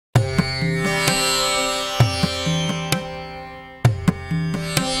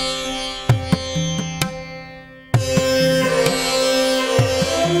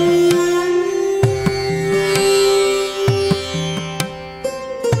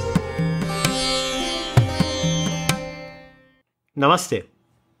Namaste.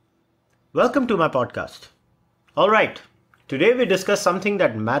 Welcome to my podcast. Alright, today we discuss something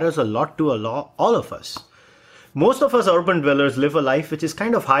that matters a lot to all of us. Most of us urban dwellers live a life which is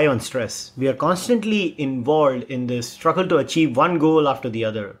kind of high on stress. We are constantly involved in this struggle to achieve one goal after the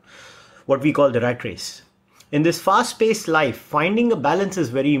other, what we call the rat race. In this fast-paced life, finding a balance is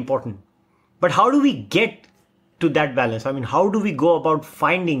very important. But how do we get to that balance? How do we go about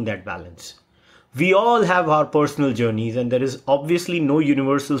finding that balance? We all have our personal journeys, and there is obviously no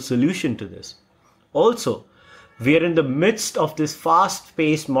universal solution to this. Also, we are in the midst of this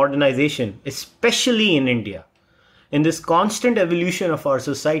fast-paced modernization, especially in India. In this constant evolution of our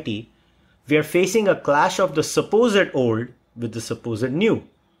society, we are facing a clash of the supposed old with the supposed new.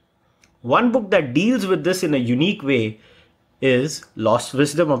 One book that deals with this in a unique way is Lost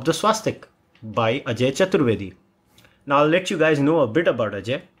Wisdom of the Swastika by Ajay Chaturvedi. Now I'll let you guys know a bit about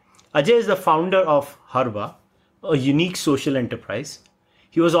Ajay. Ajay is the founder of Cārvāka, a unique social enterprise.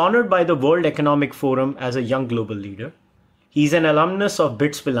 He was honored by the World Economic Forum as a young global leader. He's an alumnus of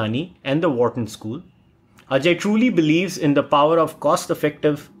BITS Pilani and the Wharton School. Ajay truly believes in the power of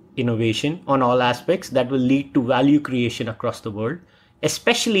cost-effective innovation on all aspects that will lead to value creation across the world,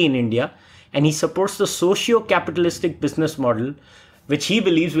 especially in India, and he supports the socio-capitalistic business model, which he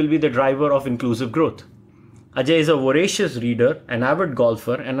believes will be the driver of inclusive growth. Ajay is a voracious reader, an avid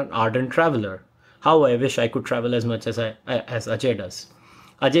golfer, and an ardent traveler. How I wish I could travel as much as Ajay does.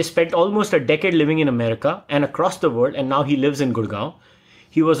 Ajay spent almost a decade living in America and across the world, and now he lives in Gurgaon.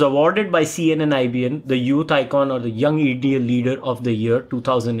 He was awarded by CNN the Youth Icon or the Young India Leader of the Year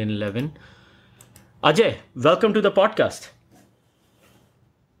 2011. Ajay, welcome to the podcast.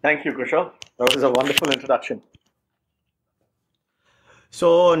 Thank you, Kushal. That was a wonderful introduction.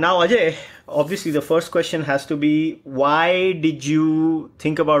 So now, Ajay, obviously the first question has to be, why did you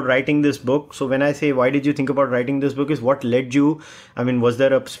think about writing this book? So when I say why did you think about writing this book, is what led you? Was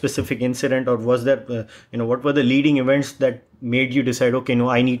there a specific incident, or was there, what were the leading events that made you decide, okay, no,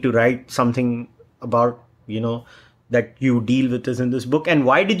 I need to write something about, that you deal with this in this book? And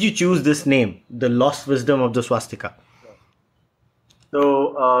why did you choose this name, The Lost Wisdom of the Swastika?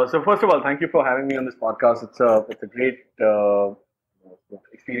 So first of all, thank you for having me on this podcast. It's a great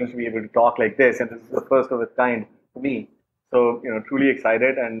experience to be able to talk like this, and this is the first of its kind for me. So truly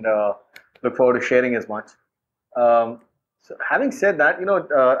excited and look forward to sharing as much. So having said that,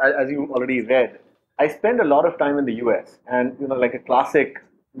 as you already read, I spend a lot of time in the US, and like a classic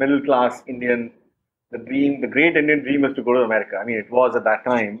middle class Indian, the great Indian dream is to go to America. It was at that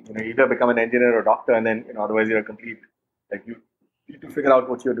time. Either become an engineer or doctor, and then otherwise you're a complete, like, you need to figure out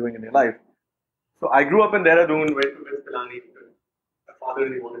what you're doing in your life. So I grew up in Dehradun, went to BITS Pilani. My father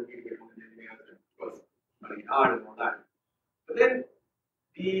really wanted me to become an engineer, and of course studying hard and all that. But then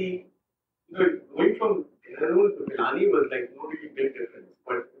going from Dehradun to Pilani was like no really big difference.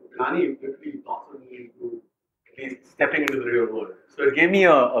 But Pilani literally blossomed me into at least stepping into the real world. So it gave me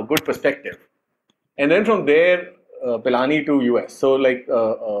a good perspective. And then from there, Pilani to US. So like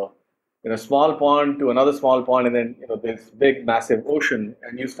small pond to another small pond, and then this big massive ocean,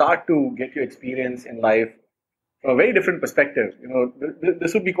 and you start to get your experience in life from a very different perspective.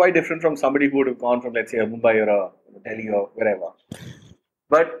 This would be quite different from somebody who would have gone from, let's say, a Mumbai or a Delhi or wherever.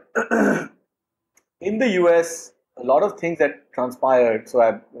 But in the US, a lot of things that transpired. So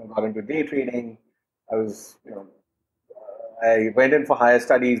I got into day trading. I went in for higher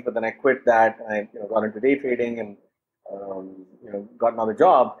studies, but then I quit that, and I got into day trading and got another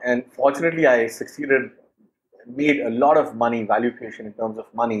job. And fortunately, I succeeded, made a lot of money, value creation in terms of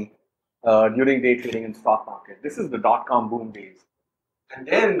money during day trading and stock market. This is the dot-com boom days. And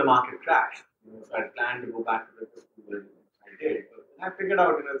then the market crashed. So I planned to go back to business school, and I did. But I figured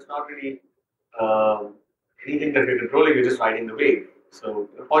out, it's not really anything that we're controlling, we're just riding the wave. So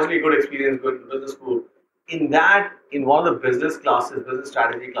fortunately, good experience going to business school. In one of the business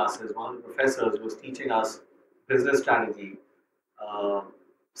strategy classes, one of the professors was teaching us business strategy,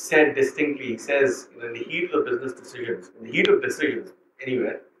 says, in the heat of decisions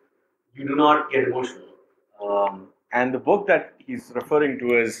anywhere, you do not get emotional. And the book that he's referring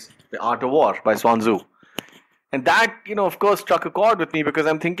to is The Art of War by Sun Tzu. And that, of course, struck a chord with me, because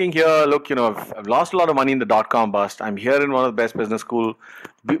I'm thinking here, look, I've lost a lot of money in the dot-com bust. I'm here in one of the best business school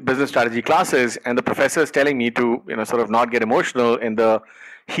business strategy classes, and the professor is telling me to, sort of not get emotional in the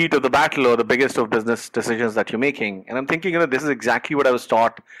heat of the battle or the biggest of business decisions that you're making. And I'm thinking, this is exactly what I was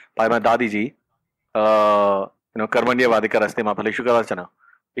taught by my Dadiji. Karmanya vadika raste ma phale shukar chana.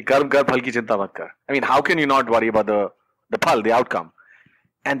 Karm kar phal ki chinta mat kar. How can you not worry about the phal, the outcome?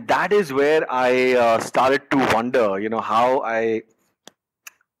 And that is where I started to wonder, how I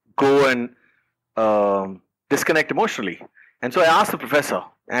go and disconnect emotionally. And so I asked the professor,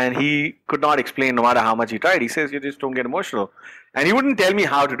 and he could not explain no matter how much he tried. He says, you just don't get emotional. And he wouldn't tell me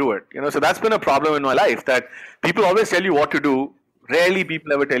how to do it. So that's been a problem in my life, that people always tell you what to do. Rarely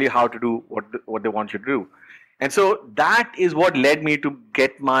people ever tell you how to do what they want you to do. And so that is what led me to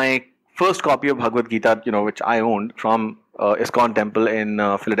get my first copy of Bhagavad Gita, which I owned from ISKCON temple in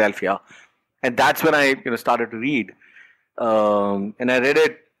Philadelphia. And that's when I started to read. And I read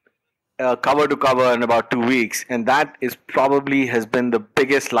it cover to cover in about 2 weeks, and that is probably has been the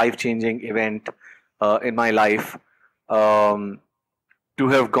biggest life-changing event in my life. To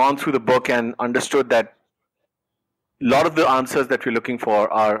have gone through the book and understood that a lot of the answers that we're looking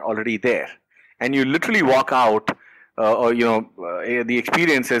for are already there, and you literally walk out, the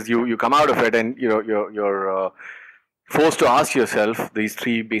experiences you come out of it, and you're forced to ask yourself these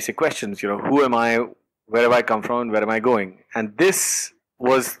 3 basic questions. Who am I? Where have I come from? Where am I going? And this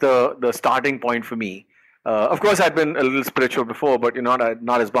was the starting point for me. Of course, I'd been a little spiritual before, but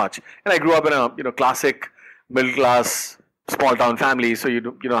not as much. And I grew up in a classic middle class small town family, so you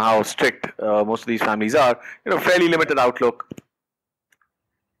know how strict most of these families are. Fairly limited outlook.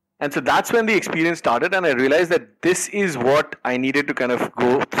 And so that's when the experience started, and I realized that this is what I needed to kind of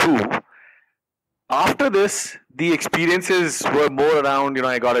go through. After this, the experiences were more around,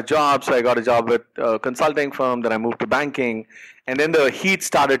 I got a job. So I got a job with a consulting firm, then I moved to banking. And then the heat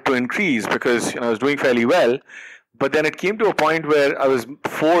started to increase because I was doing fairly well. But then it came to a point where I was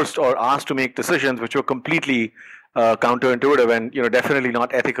forced or asked to make decisions which were completely counterintuitive and definitely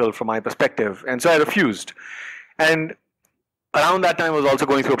not ethical from my perspective. And so I refused. And around that time I was also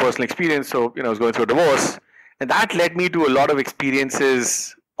going through a personal experience. So I was going through a divorce. And that led me to a lot of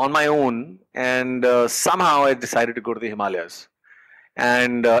experiences on my own, and somehow I decided to go to the Himalayas.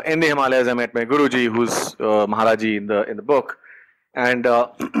 And in the Himalayas, I met my Guruji, who's Maharaji in the book, and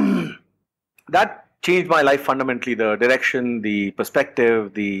that changed my life fundamentally. The direction, the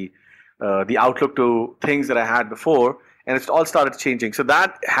perspective, the outlook to things that I had before, and it all started changing. So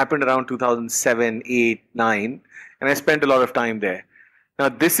that happened around 2007, 8, 9, and I spent a lot of time there. Now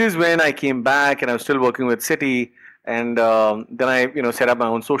this is when I came back, and I was still working with Citi. And then I, set up my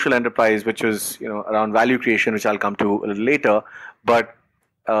own social enterprise, which was, around value creation, which I'll come to a little later. But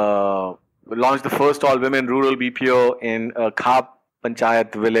launched the first all-women rural BPO in a Khap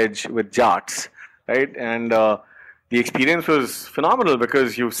Panchayat village with Jats, right? And the experience was phenomenal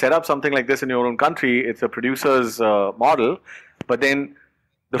because you set up something like this in your own country. It's a producer's model, but then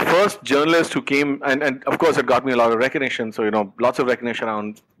the first journalist who came, and of course it got me a lot of recognition. So lots of recognition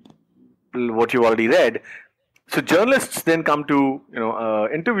around what you already read. So journalists then come to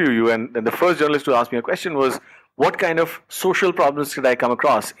interview you, and the first journalist to ask me a question was, what kind of social problems did I come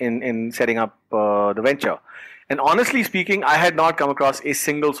across in setting up the venture? And honestly speaking, I had not come across a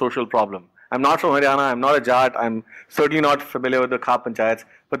single social problem. I'm not from Haryana, I'm not a Jat, I'm certainly not familiar with the Khap Panchayats,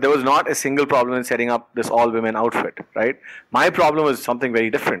 but there was not a single problem in setting up this all-women outfit, right? My problem was something very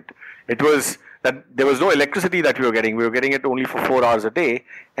different. It was that there was no electricity that we were getting. We were getting it only for 4 hours a day,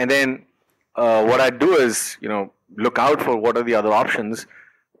 and then what I'd do is, look out for what are the other options.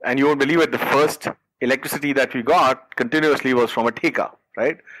 And you won't believe it, the first electricity that we got continuously was from a theka,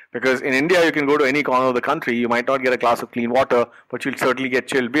 right? Because in India, you can go to any corner of the country, you might not get a glass of clean water, but you'll certainly get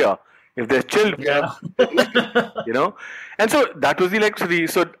chilled beer. If there's chilled beer, And so that was the electricity.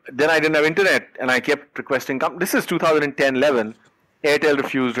 So then I didn't have internet, and I kept requesting, this is 2010, 11, Airtel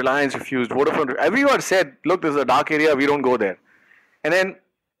refused, Reliance refused, Vodafone, everyone said, look, this is a dark area, we don't go there. And then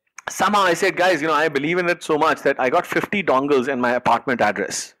somehow I said, guys, I believe in it so much that I got 50 dongles in my apartment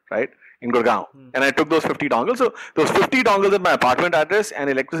address, right, in Gurgaon. And I took those 50 dongles. So those 50 dongles at my apartment address and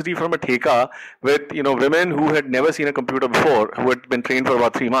electricity from a theka with, women who had never seen a computer before, who had been trained for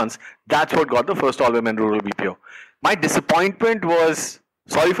about 3 months, that's what got the first all-women rural BPO. My disappointment was,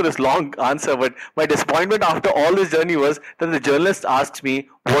 sorry for this long answer, but my disappointment after all this journey was that the journalist asked me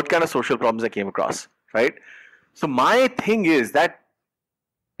what kind of social problems I came across, right? So my thing is that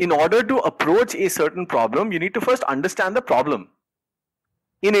in order to approach a certain problem, you need to first understand the problem.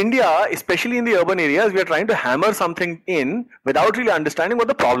 In India, especially in the urban areas, we are trying to hammer something in without really understanding what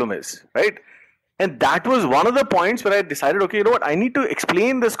the problem is, right? And that was one of the points where I decided, okay, I need to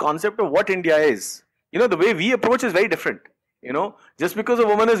explain this concept of what India is. The way we approach is very different. Just because a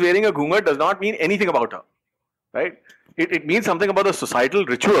woman is wearing a ghungat does not mean anything about her, right? It means something about the societal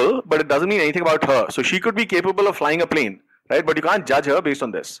ritual, but it doesn't mean anything about her. So she could be capable of flying a plane, right? But you can't judge her based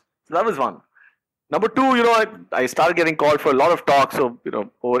on this. So that was one. Number two, I started getting called for a lot of talks. So,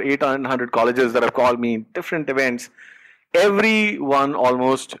 over 800 colleges that have called me, different events. Everyone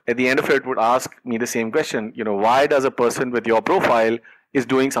almost at the end of it would ask me the same question. Why does a person with your profile is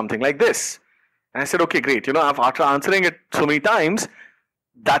doing something like this? And I said, okay, great. After answering it so many times,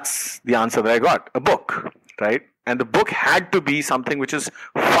 that's the answer that I got, a book, right? And the book had to be something which is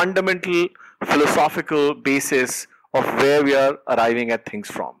fundamental philosophical basis of where we are arriving at things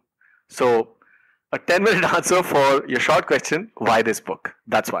from. So a 10-minute answer for your short question, why this book?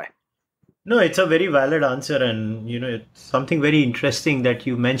 That's why. No, it's a very valid answer, and it's something very interesting that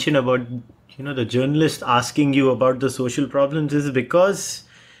you mentioned about the journalist asking you about the social problems is because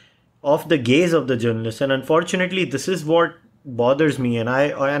of the gaze of the journalist, and unfortunately, this is what bothers me, and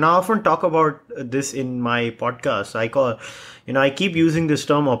I often talk about this in my podcast. I keep using this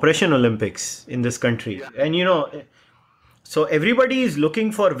term Operation Olympics in this country, and so everybody is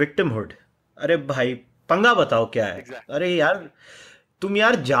looking for victimhood. अरे भाई पंगा बताओ क्या है? अरे यार तुम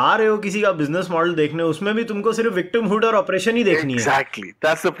यार जा रहे हो किसी का बिजनेस मॉडल देखने, उसमें भी तुमको सिर्फ विक्टिमहुड और ऑपरेशन ही देखनी है. Exactly,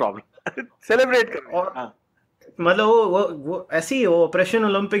 that's the problem. Celebrate करो. और मतलब वो ऐसी ही ऑपरेशन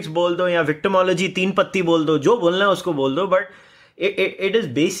ओलंपिक्स बोल दो या विक्टिमोलॉजी 3 पत्ती बोल दो, जो बोलना है उसको बोल दो, but it is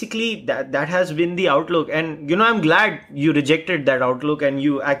basically that has been the outlook, and I'm glad you rejected that outlook and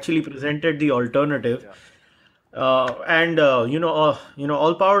you actually presented the alternative. And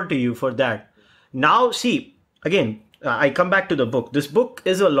all power to you for that. Now see, again, I come back to the book. This book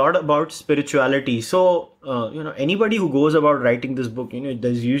is a lot about spirituality. So anybody who goes about writing this book,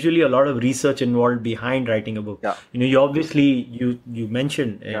 there's usually a lot of research involved behind writing a book. Yeah. You obviously you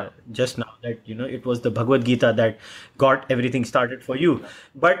mentioned just now that it was the Bhagavad Gita that got everything started for you.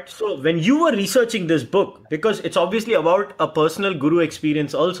 But so when you were researching this book, because it's obviously about a personal guru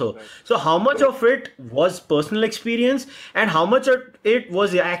experience also, so how much of it was personal experience and how much of it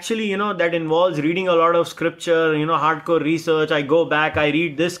was actually that involves reading a lot of scripture, hardcore research? I go back, I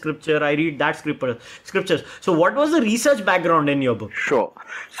read this scripture, I read that scriptures. So what was the research background in your book? Sure.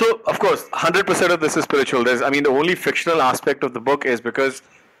 So of course 100% of this is spiritual. The only fictional aspect of the book is because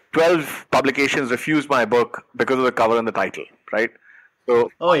 12 publications refused my book because of the cover and the title, right? So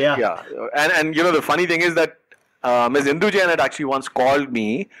yeah. And the funny thing is that Ms. Indu Jain had actually once called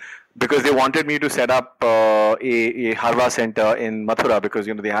me because they wanted me to set up a Harva center in Mathura because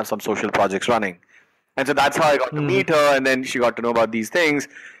they have some social projects running. And so that's how I got to meet her, and then she got to know about these things.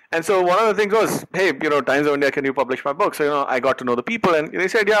 And so one of the things was, hey, Times of India, can you publish my book? So I got to know the people, and they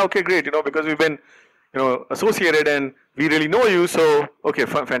said, yeah, okay, great, because we've been associated and we really know you, so okay,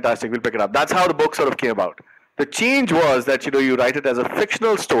 fantastic, we'll pick it up. That's how the book sort of came about. The change was that you write it as a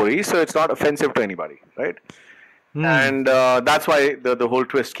fictional story, so it's not offensive to anybody, right? And that's why the whole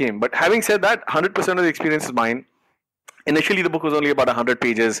twist came. But having said that, 100% of the experience is mine. Initially, the book was only about 100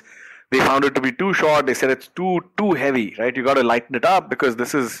 pages. They found it to be too short. They said it's too heavy, right? You got to lighten it up because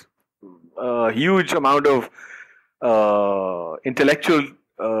this is a huge amount of intellectual,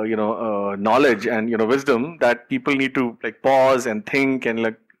 knowledge and wisdom that people need to pause and think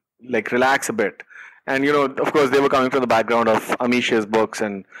and relax a bit. And of course, they were coming from the background of Amish's books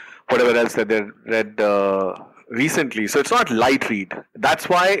and whatever else that they read recently. So it's not light read. That's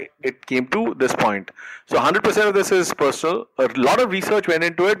why it came to this point. So 100% of this is personal. A lot of research went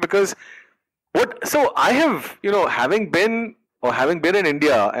into it because so I have, having been in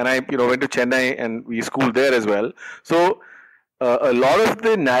India, and I, went to Chennai and we schooled there as well. So a lot of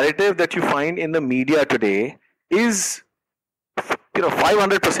the narrative that you find in the media today is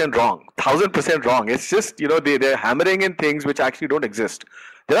 500% wrong, 1000% wrong. It's just, they're hammering in things which actually don't exist.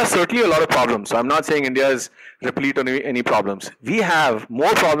 There are certainly a lot of problems. So I'm not saying India is replete on any problems. We have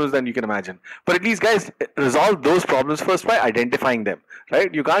more problems than you can imagine. But at least, guys, resolve those problems first by identifying them,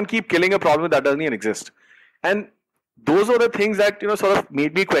 right? You can't keep killing a problem that doesn't even exist. And those are the things that, sort of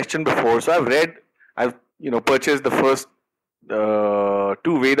made me question before. So I've purchased the first 2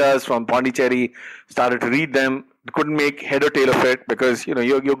 Vedas from Pondicherry, started to read them, couldn't make head or tail of it because,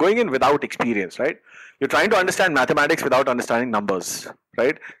 you're going in without experience, right? You're trying to understand mathematics without understanding numbers,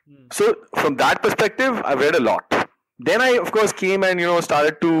 right? So from that perspective, I've read a lot. Then I, of course, came and,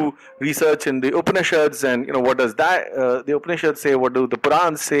 started to research in the Upanishads and, what does the Upanishads say, what do the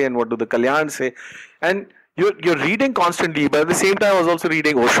Purans say, and what do the Kalyans say? And you're reading constantly, but at the same time, I was also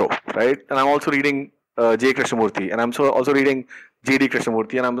reading Osho, right? And I'm also reading J. Krishnamurti, and I'm also reading J.D.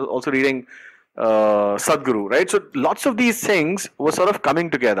 Krishnamurti, and I'm also reading Sadhguru, right? So lots of these things were sort of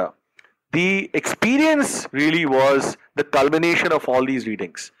coming together. The experience really was the culmination of all these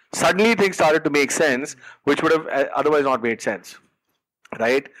readings. Suddenly things started to make sense, which would have otherwise not made sense,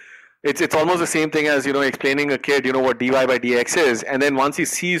 right? It's almost the same thing as, explaining a kid, what dy by dx is, and then once he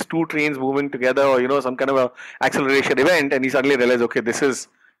sees 2 trains moving together or, some kind of a acceleration event, and he suddenly realizes, okay, this is,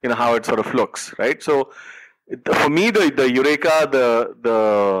 how it sort of looks, right? So for me, the eureka,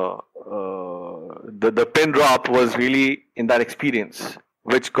 the pin drop was really in that experience,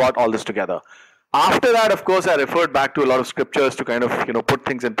 which got all this together. After that, of course, I referred back to a lot of scriptures to kind of, put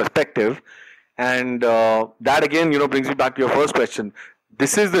things in perspective. And that again, brings me back to your first question.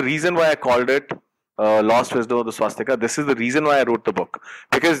 This is the reason why I called it Lost Wisdom of the Swastika. This is the reason why I wrote the book.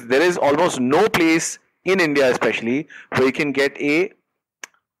 Because there is almost no place in India, especially, where you can get a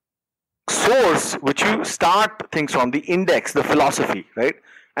source which you start things from, the index, the philosophy, right?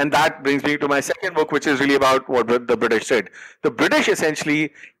 And that brings me to my second book, which is really about what the British did. The British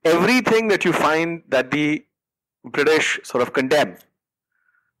essentially, everything that you find that the British sort of condemn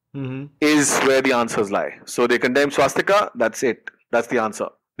is where the answers lie. So they condemn swastika, that's it. That's the answer.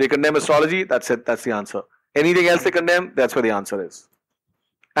 They condemn astrology, that's it. That's the answer. Anything else they condemn, that's where the answer is.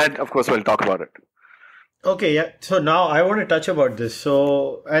 And of course, we'll talk about it. Okay, yeah. So now I want to touch about this.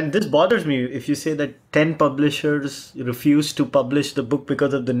 So, and this bothers me if you say that 10 publishers refuse to publish the book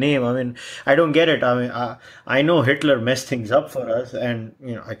because of the name. I mean, I don't get it. I mean, I know Hitler messed things up for us, and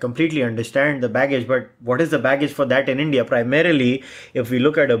I completely understand the baggage, but what is the baggage for that in India? Primarily, if we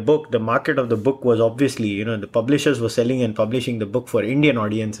look at a book, the market of the book was obviously, the publishers were selling and publishing the book for Indian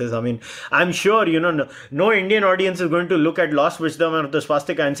audiences. I mean, I'm sure, no Indian audience is going to look at Lost Wisdom of the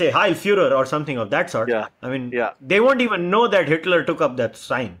Swastika and say, Heil Führer or something of that sort. Yeah. I mean, they won't even know that Hitler took up that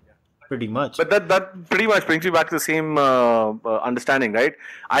sign, pretty much. But that pretty much brings you back to the same understanding, right?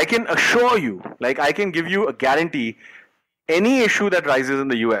 I can assure you, I can give you a guarantee, any issue that rises in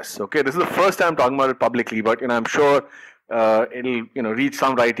the US, okay? This is the first time I'm talking about it publicly, but, I'm sure it'll, reach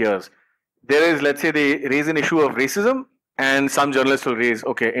some right ears. There is, let's say they raise an issue of racism, and some journalists will raise,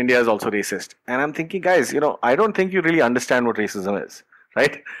 okay, India is also racist. And I'm thinking, guys, I don't think you really understand what racism is,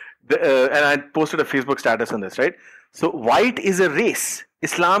 right? And I posted a Facebook status on this, right? So white is a race,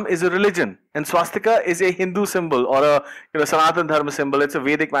 Islam is a religion, and swastika is a Hindu symbol or a Sanatan Dharma symbol. It's a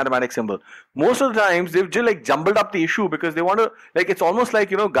Vedic mathematics symbol. Most of the times they've just jumbled up the issue because they want to it's almost like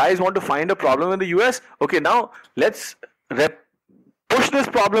guys want to find a problem in the US. Okay, now let's push this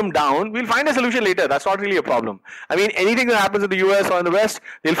problem down. We'll find a solution later. That's not really a problem. I mean, anything that happens in the US or in the West,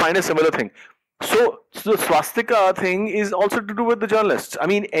 they'll find a similar thing. So the swastika thing is also to do with the journalists. I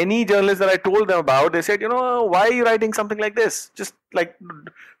mean, any journalist that I told them about, they said, why are you writing something like this? Just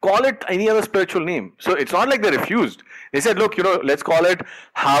call it any other spiritual name. So it's not like they refused. They said, look, let's call it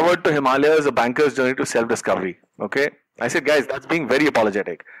Harvard to Himalayas, a banker's journey to self-discovery. Okay. I said, guys, that's being very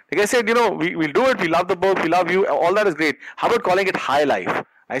apologetic. The guy said, we'll do it. We love the book. We love you. All that is great. How about calling it High Life?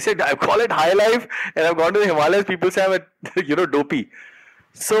 I said, I call it High Life, and I've gone to the Himalayas. People say I'm dopey.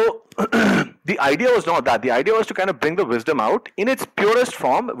 So the idea was not that. The idea was to kind of bring the wisdom out in its purest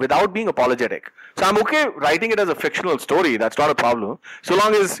form without being apologetic. So I'm okay writing it as a fictional story. That's not a problem. So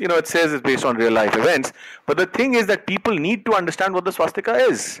long as, it says it's based on real life events. But the thing is that people need to understand what the swastika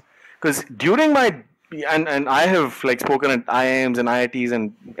is. Because during my, and I have spoken at IIMs and IITs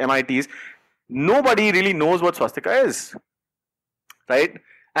and MITs, nobody really knows what swastika is. Right?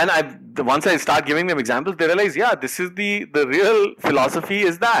 And once I start giving them examples, they realize, this is the real philosophy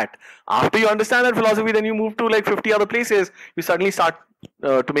is that. After you understand that philosophy, then you move to 50 other places, you suddenly start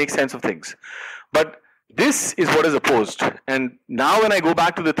to make sense of things. But this is what is opposed. And now when I go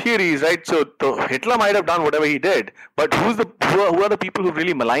back to the theories, right, so Hitler might have done whatever he did, but who are the people who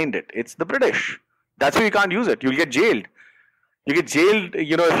really maligned it? It's the British. That's why you can't use it. You'll get jailed. You get jailed,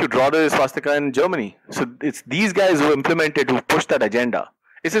 if you draw the swastika in Germany. So it's these guys who implemented, who pushed that agenda.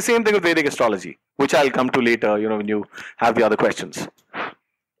 It's the same thing with Vedic astrology, which I'll come to later, when you have the other questions.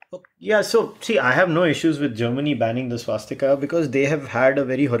 Yeah, so see, I have no issues with Germany banning the swastika because they have had a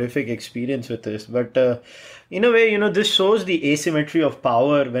very horrific experience with this. But in a way, this shows the asymmetry of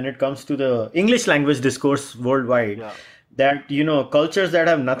power when it comes to the English language discourse worldwide. Yeah. That, cultures that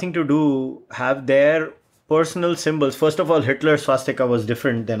have nothing to do have their personal symbols. First of all, Hitler's swastika was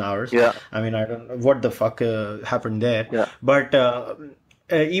different than ours. Yeah. I mean, I don't know what the fuck happened there. Yeah. But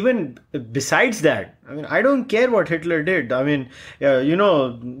even besides that, I mean, I don't care what Hitler did. I mean,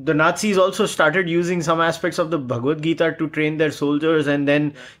 the Nazis also started using some aspects of the Bhagavad Gita to train their soldiers, and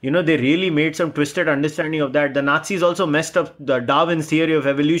then, they really made some twisted understanding of that. The Nazis also messed up the Darwin's theory of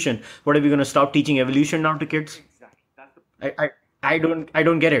evolution. What, are we going to stop teaching evolution now to kids? Exactly. I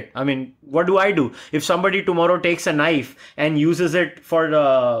don't get it. I mean, what do I do? If somebody tomorrow takes a knife and uses it for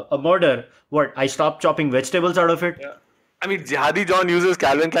a murder, what, I stop chopping vegetables out of it? Yeah. I mean, Jihadi John uses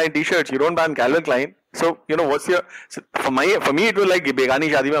Calvin Klein t-shirts. You don't ban Calvin Klein. So, what's your... So for me, it was like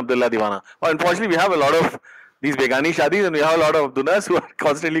Begani Shadi mein Abdullah Diwana. Well, unfortunately, we have a lot of these Begani Shadis and we have a lot of Abdullahs who are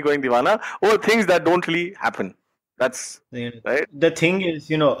constantly going Diwana over things that don't really happen. That's... right. The thing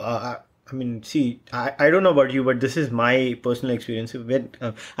is, I mean, see, I don't know about you, but this is my personal experience. When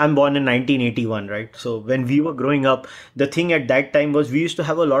I'm born in 1981, right? So when we were growing up, the thing at that time was we used to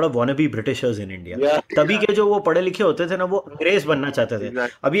have a lot of wannabe Britishers in India. Yeah, तभी के जो वो पढ़े लिखे होते थे ना, वो अंग्रेज बनना चाहते थे.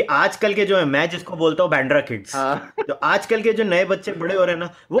 exactly. अभी आजकल के जो है, मैं जिसको बोलता हूँ बैंड्रा किड्स, हाँ तो आजकल के जो नए बच्चे बड़े हो रहे हैं ना,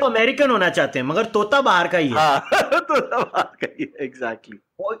 वो अमेरिकन होना चाहते हैं, मगर तोता बाहर का ही है. हाँ तो सब बात कही एग्जैक्टली.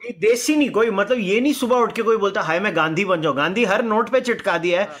 और ये देसी नहीं कोई, मतलब ये नहीं सुबह उठ के कोई बोलता हाय मैं गांधी बन जाऊं. गांधी हर नोट पे चिटका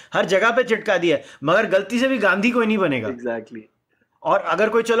दिया है, हर जगह पे चिटका दिया है, मगर गलती से भी गांधी कोई नहीं बनेगा. एग्जैक्टली. और अगर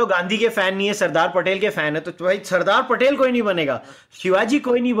कोई चलो गांधी के फैन नहीं है, सरदार पटेल के फैन है, तो भाई सरदार पटेल कोई नहीं बनेगा, शिवाजी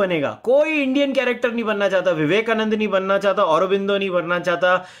कोई नहीं बनेगा, कोई इंडियन कैरेक्टर नहीं बनना चाहता, विवेकानंद नहीं बनना चाहता, औरबिंदो नहीं बनना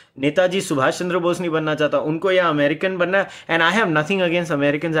चाहता, नेताजी सुभाष चंद्र बोस नहीं बनना चाहता. उनको यहाँ अमेरिकन बनना है. And I have nothing against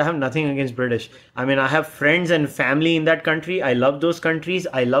American, I have nothing against British. I mean I have friends and family in that country. I love those countries,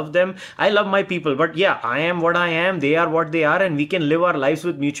 I love them, I love my people. But या, I am what I am, they are what they are, and we can live our lives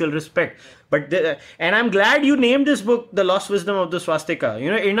with mutual respect. And I'm glad you named this book The Lost Wisdom of the Swastika.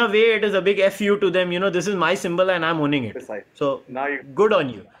 You know, in a way, it is a big FU to them. You know, this is my symbol and I'm owning it. Precisely. So, Now good on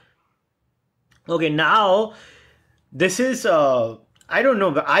you. Okay, now, this is, I don't know,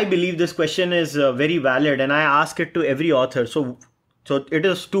 but I believe this question is very valid and I ask it to every author. So it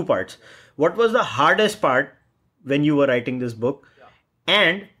is two parts. What was the hardest part when you were writing this book?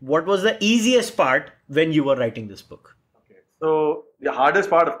 And what was the easiest part when you were writing this book? So the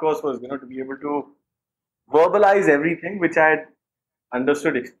hardest part, of course, was to be able to verbalize everything which I had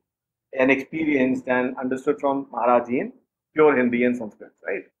understood and experienced and understood from Maharaji in pure Hindi and Sanskrit,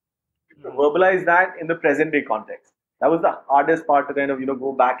 right? To verbalize that in the present day context. That was the hardest part to kind of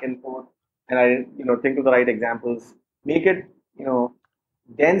go back and forth and I think of the right examples, make it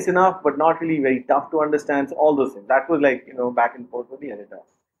dense enough but not really very tough to understand. So all those things. That was like back and forth with the editor.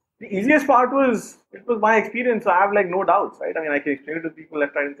 The easiest part was, it was my experience, so I have like no doubts, right? I mean, I can explain it to people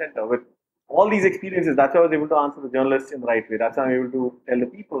left, right and center. With all these experiences, that's how I was able to answer the journalists in the right way. That's how I'm able to tell the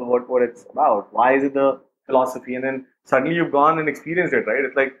people what it's about. Why is it the philosophy? And then suddenly you've gone and experienced it, right?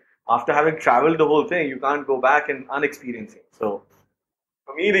 It's like, after having traveled the whole thing, you can't go back and unexperience it. So,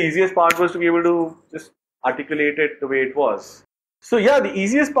 for me, the easiest part was to be able to just articulate it the way it was. So yeah, the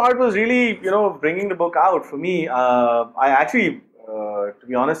easiest part was really, bringing the book out. For me, I actually... to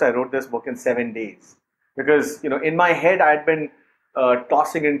be honest, I wrote this book in 7 days because, in my head, I had been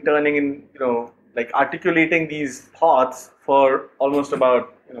tossing and turning and, like articulating these thoughts for almost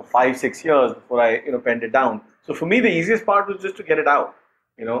about, 5-6 years before I, penned it down. So for me, the easiest part was just to get it out.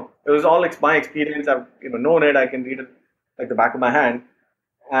 It was all my experience. I've, known it. I can read it like the back of my hand.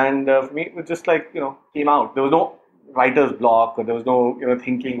 And for me, it was just like, came out. There was no writer's block or there was no,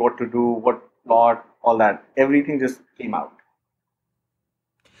 thinking what to do, what plot, all that. Everything just came out.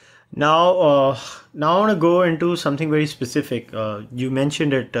 Now I want to go into something very specific. You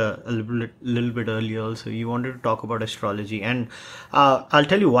mentioned it a little bit earlier also. You wanted to talk about astrology, and I'll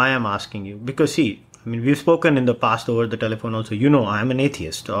tell you why I'm asking you. Because see, I mean, we've spoken in the past over the telephone also. I'm an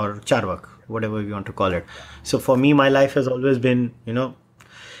atheist or Cārvāka, whatever you want to call it. So for me, my life has always been,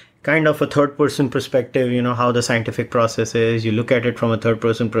 kind of a third person perspective, how the scientific process is. You look at it from a third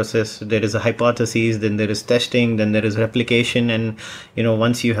person process. There is a hypothesis, then there is testing, then there is replication. And,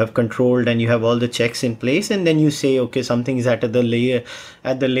 once you have controlled and you have all the checks in place, and then you say, okay, something is at the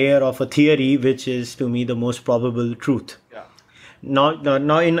layer of a theory, which is to me the most probable truth. Yeah.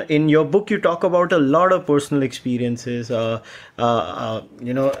 Now in your book, you talk about a lot of personal experiences, and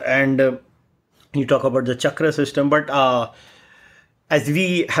you talk about the chakra system, but, as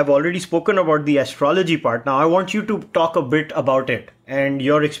we have already spoken about the astrology part, now I want you to talk a bit about it and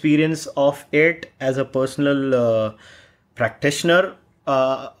your experience of it as a personal practitioner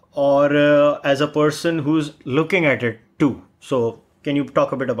or as a person who's looking at it too. So, can you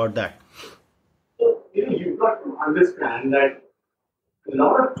talk a bit about that? So, you've got to understand that a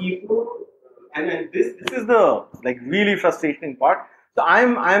lot of people, and this is the like really frustrating part. So,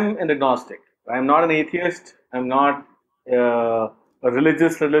 I'm an agnostic. I'm not an atheist. I'm not a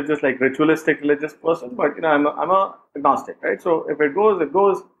religious, like ritualistic religious person, but I'm a agnostic, right? So if it goes,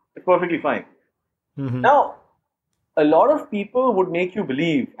 it's perfectly fine. Mm-hmm. Now, a lot of people would make you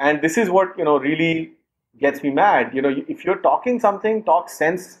believe, and this is what really gets me mad. If you're talking something, talk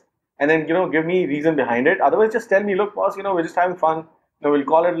sense, and then give me reason behind it. Otherwise, just tell me, look, boss, we're just having fun. We'll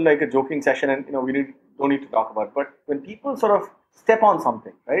call it like a joking session, and we don't need to talk about it. But when people sort of step on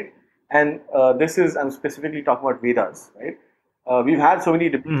something, right? And I'm specifically talking about Vedas, right? We've had so many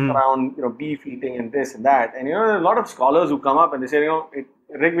debates around beef eating and this and that, and a lot of scholars who come up and they say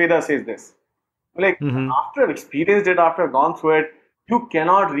Rig Veda says this. Like after I've experienced it, after I've gone through it, you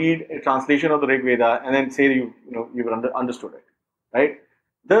cannot read a translation of the Rig Veda and then say you've understood it, right?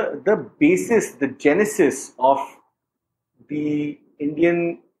 the basis, the genesis of the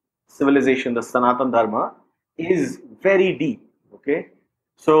Indian civilization, the Sanatan Dharma, is very deep. Okay,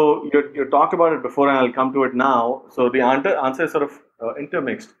 so you talked about it before, and I'll come to it now. So the answer is sort of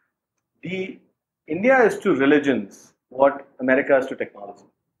intermixed. The India is to religions what America is to technology,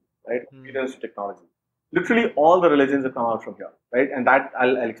 right? India is to technology. Literally all the religions have come out from here, right? And that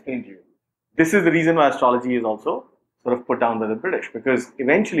I'll explain to you. This is the reason why astrology is also sort of put down by the British, because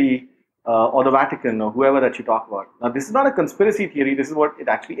eventually, or the Vatican or whoever that you talk about. Now, this is not a conspiracy theory. This is what it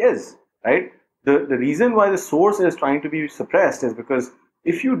actually is, right? The reason why the source is trying to be suppressed is because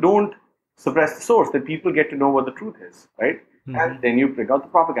if you don't suppress the source, then people get to know what the truth is, right? And then you bring out the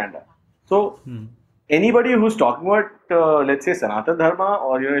propaganda. So anybody who's talking about, let's say, Sanatana Dharma,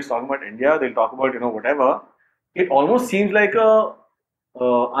 or is talking about India, they'll talk about whatever. It almost seems like a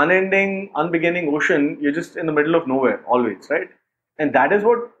unending, unbeginning ocean. You're just in the middle of nowhere always, right? And that is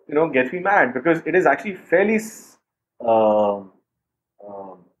what gets me mad, because it is actually fairly uh,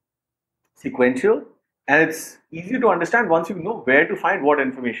 uh, sequential, and it's easy to understand once you know where to find what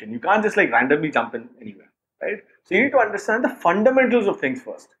information. You can't just like randomly jump in anywhere, right? So you need to understand the fundamentals of things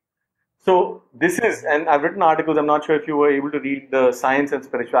first. So this is, and I've written articles. I'm not sure if you were able to read the science and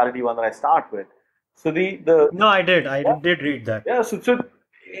spirituality one that I start with. So No, I did. I did read that. yeah, so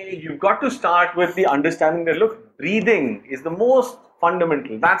you've got to start with the understanding that look, breathing is the most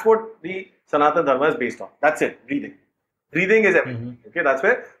fundamental. That's what the Sanatana Dharma is based on. That's it, breathing. Breathing is everything. Okay, that's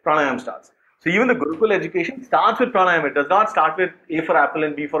where pranayam starts. So even the Gurukul education starts with pranayam. It does not start with A for apple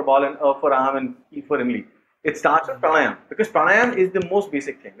and B for ball and A for arm and E for imli. It starts with pranayam, because pranayam is the most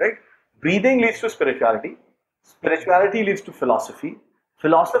basic thing, right? Breathing leads to spirituality. Spirituality leads to philosophy.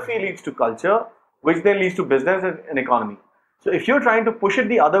 Philosophy leads to culture, which then leads to business and economy. So if you're trying to push it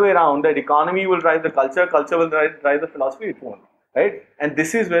the other way around, that economy will drive the culture, culture will drive the philosophy, it won't, right? And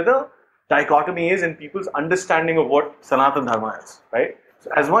this is where the dichotomy is in people's understanding of what Sanatana Dharma is, right?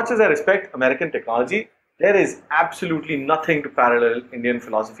 So as much as I respect American technology, there is absolutely nothing to parallel Indian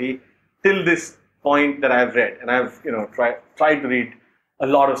philosophy till this point that I've read, and I've tried to read a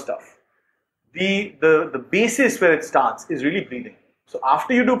lot of stuff. The basis where it starts is really breathing. So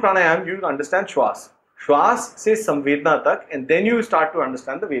after you do pranayam, you understand Shwas. Shwas says samvedna tak, and then you start to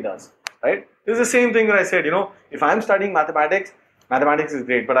understand the Vedas, right? This is the same thing that I said, if I'm studying mathematics, mathematics is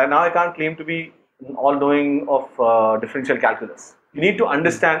great, but now I can't claim to be all-knowing of differential calculus. You need to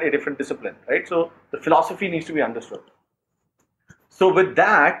understand a different discipline, right? So the philosophy needs to be understood. So with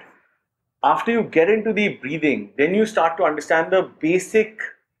that, after you get into the breathing, then you start to understand the basic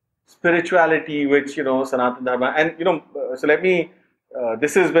spirituality, which Sanatana Dharma, and so let me.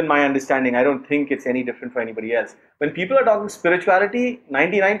 This has been my understanding. I don't think it's any different for anybody else. When people are talking spirituality,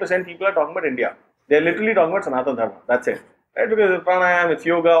 99% people are talking about India. They're literally talking about Sanatana Dharma. That's it, right? Because it's pranayam, it's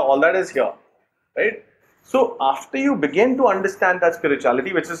yoga, all that is here, right? So after you begin to understand that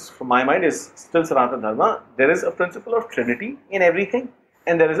spirituality, which is, from my mind, is still Sanatana Dharma, there is a principle of Trinity in everything,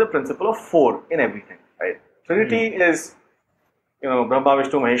 and there is a principle of four in everything, right? Trinity is Brahma,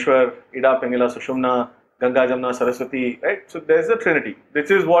 Vishnu, Maheshwar, Ida, Pingala, Sushumna, Ganga, Jamna, Saraswati, right? So there's a trinity.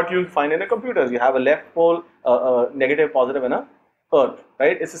 This is what you find in a computer. You have a left pole, negative, positive, and a earth,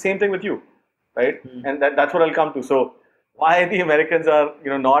 right? It's the same thing with you, right? And that's what I'll come to. So why the Americans are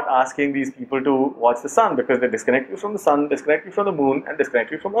not asking these people to watch the sun? Because they disconnect you from the sun, disconnect you from the moon, and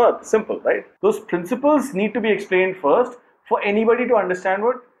disconnect you from earth. Simple, right? Those principles need to be explained first for anybody to understand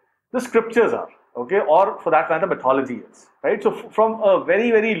what the scriptures are. Okay, or for that matter, mythology is, right? So from a very,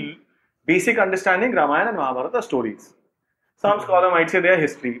 very basic understanding, Ramayana and Mahabharata are stories. Some scholar might say they are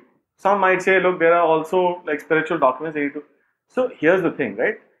history. Some might say, look, there are also like spiritual documents they need to. So here's the thing,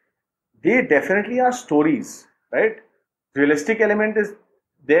 right? They definitely are stories, right? Realistic element is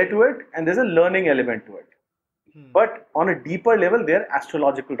there to it, and there's a learning element to it. But on a deeper level, they're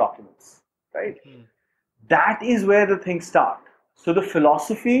astrological documents, right? That is where the things start. So the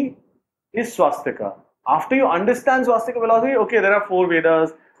philosophy is Swastika. After you understand Swastika philosophy, okay, there are 4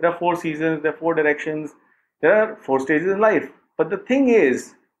 Vedas, there are 4 seasons, there are 4 directions, there are 4 stages in life. But the thing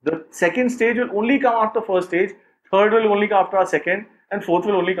is, the second stage will only come after first stage, third will only come after our second, and fourth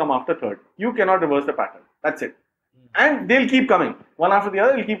will only come after third. You cannot reverse the pattern. That's it. And they'll keep coming. One after the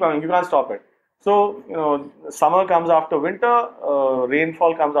other, they'll keep coming. You can't stop it. So, summer comes after winter,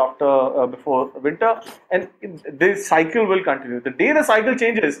 rainfall comes after before winter, and this cycle will continue. The day the cycle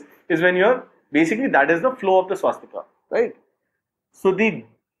changes is when basically that is the flow of the swastika, right? So the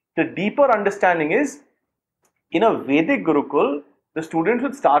deeper understanding is, in a Vedic Gurukul, the students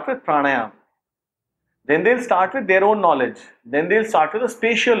would start with pranayam. Then they'll start with their own knowledge. Then they'll start with a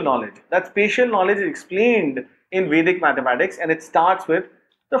spatial knowledge. That spatial knowledge is explained in Vedic mathematics, and it starts with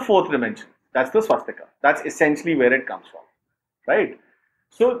the fourth dimension. That's the swastika. That's essentially where it comes from, right?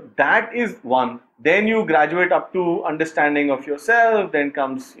 So that is one. Then you graduate up to understanding of yourself. Then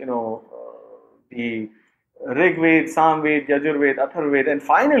comes, the Rig Ved, Sam Ved, Yajur Ved, Athar Ved, and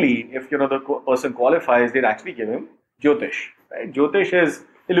finally, if the person qualifies, they'd actually give him Jyotish. Right? Jyotish is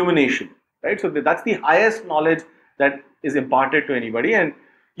illumination. Right? So that's the highest knowledge that is imparted to anybody. And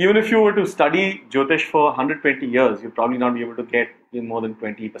even if you were to study Jyotish for 120 years, you'd probably not be able to get more than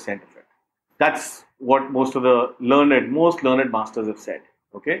 20% of it. That's what most learned masters have said.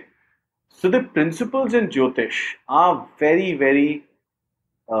 Okay, so the principles in Jyotish are very, very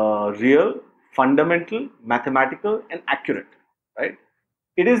real, fundamental, mathematical, and accurate. Right?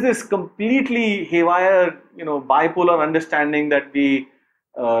 It is this completely haywire, bipolar understanding that the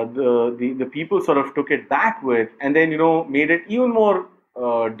people sort of took it back with, and then made it even more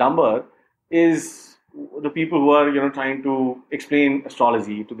dumber. Is the people who are trying to explain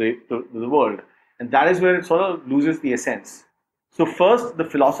astrology to the world, and that is where it sort of loses the essence. So first, the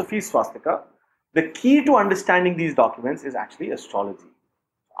philosophy is swastika. The key to understanding these documents is actually astrology.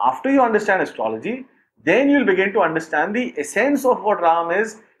 After you understand astrology, then you'll begin to understand the essence of what Ram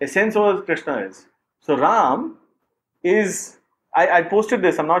is, essence of what Krishna is. So Ram is, I posted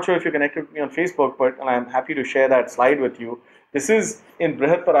this, I'm not sure if you connected with me on Facebook, but I'm happy to share that slide with you. This is in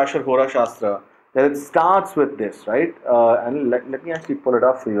Brihat Parashar Hora Shastra, that it starts with this, right? And let me actually pull it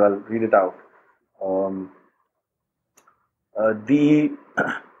up for you, I'll read it out.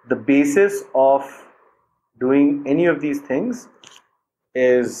 The basis of doing any of these things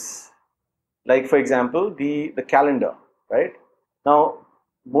is, like, for example, the calendar, right? Now,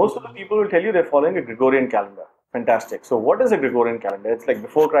 most of the people will tell you they're following a Gregorian calendar. Fantastic. So what is a Gregorian calendar? It's like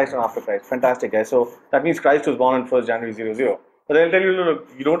before Christ and after Christ. Fantastic, guys. So that means Christ was born on 1st January 00. But they'll tell you, look,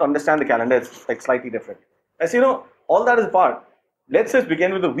 you don't understand the calendar. It's like slightly different. As you know, all that is part. Let's just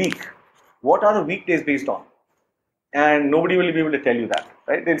begin with the week. What are the weekdays based on? And nobody will be able to tell you that,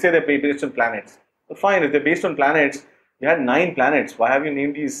 right? They'll say they're based on planets. So fine, if they're based on planets, you had 9 planets. Why have you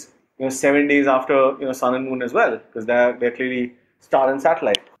named these 7 days after sun and moon as well? Because they're clearly star and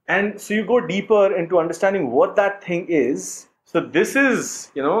satellite. And so you go deeper into understanding what that thing is. So this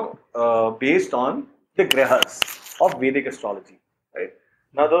is based on the grahas of Vedic astrology, right?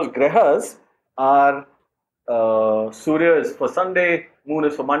 Now those grahas are Surya is for Sunday, Moon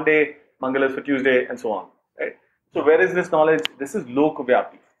is for Monday, Mangal is for Tuesday, and so on, right? So where is this knowledge? This is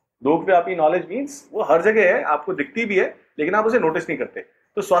lokvyapi. Lokvyapi knowledge means वो हर जगह है, आपको दिखती भी है, लेकिन आप उसे नोटिस नहीं करते.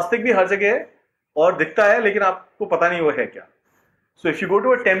 तो स्वास्तिक भी हर जगह है और दिखता है, लेकिन आपको पता नहीं वो है क्या. So if you go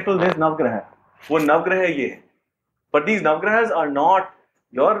to a temple, there's Navgraha. वो Navgraha ये है. But these Navgrahas are not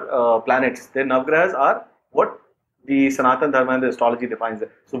your planets. Their Navgrahas are what the Sanatan Dharma and the astrology defines them.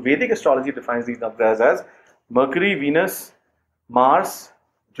 So Vedic astrology defines these Navgrahas as Mercury, Venus, Mars,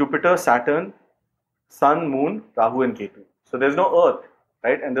 Jupiter, Saturn, Sun, Moon, Rahu and Ketu. So there's no Earth,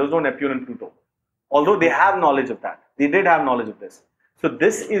 right? And there's no Neptune and Pluto. Although they have knowledge of that. They did have knowledge of this. So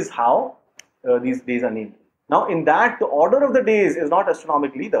this is how these days are named. Now in that, the order of the days is not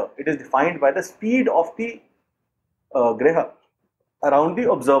astronomical either. It is defined by the speed of the graha around the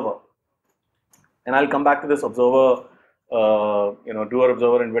observer. And I'll come back to this observer, doer,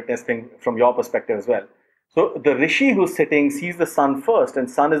 observer and witness thing from your perspective as well. So the Rishi who's sitting sees the sun first, and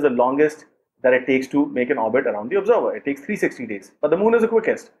sun is the longest that it takes to make an orbit around the observer. It takes 360 days. But the moon is the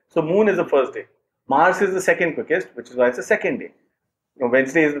quickest. So moon is the first day. Mars is the second quickest, which is why it's the second day.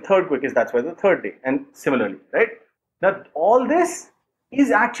 Wednesday is the third quickest, that's why it's the third day. And similarly, right? Now all this is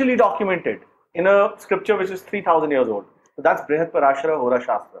actually documented in a scripture which is 3000 years old. So that's Brihat Parashara Hora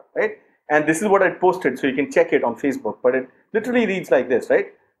Shastra, right? And this is what I posted, so you can check it on Facebook. But it literally reads like this,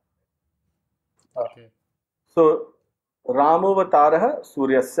 right? Okay. So, Ramavataraha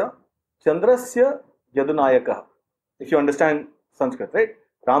Suryasya Chandrasya Yadunayakaha. If you understand Sanskrit, right?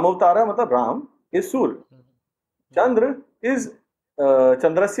 Ramavatara matlab Ram is Surya. Chandra is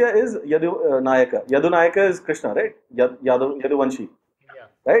Chandrasya is Yadunayaka. Yadunayaka is Krishna, right? Yaduvanshi. Yeah.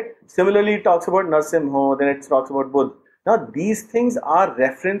 Right? Similarly, it talks about Narsimha, then it talks about Buddha. Now, these things are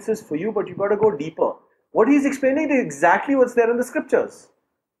references for you, but you got to go deeper. What he's explaining is exactly what's there in the scriptures,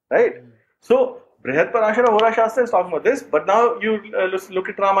 right? So, Brihat Parashara Hora Shastra is talking about this, but now you look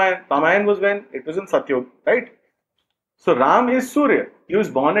at Ramayana. Ramayana was when it was in Satyug, right? So, Ram is Surya. He was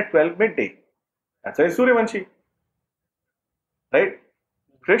born at 12 midday. That's why he's Suryavanshi, right?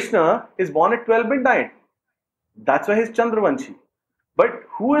 Krishna is born at 12 midnight. That's why he's Chandravanshi. But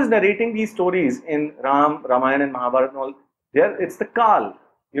who is narrating these stories in Ramayana and Mahabharata and all? It's the Kal.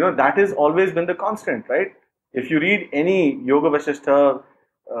 That has always been the constant, right? If you read any Yoga Vasishtha,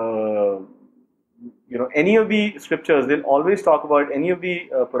 any of the scriptures, they'll always talk about any of the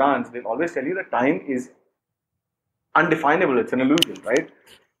Purans, they'll always tell you that time is undefinable, it's an illusion, right?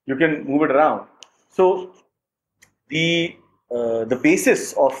 You can move it around. So the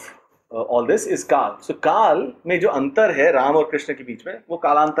basis of all this is काल. So काल में जो अंतर है राम और कृष्ण के बीच में वो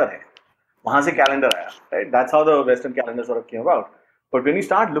कालांतर है. वहां से कैलेंडर आया, right? That's how the Western calendar sort of came about. But when you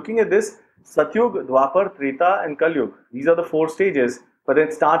start looking at this, Satyug, Dwapar, Treta, and Kalyug, these are the 4 stages. But then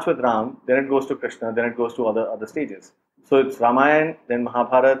it starts with Ram, then it goes to Krishna, then it goes to other stages. So it's Ramayana, then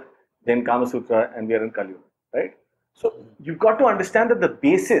Mahabharata, then Kama Sutra, and we are in Kalyug, right? So you've got to understand that the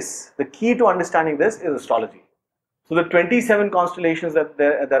basis, the key to understanding this is astrology. So the 27 constellations that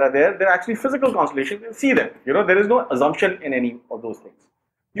are there, they're actually physical constellations. You see them. There is no assumption in any of those things.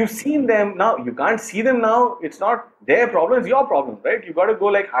 You've seen them now. You can't see them now. It's not their problem. It's your problem, right? You've got to go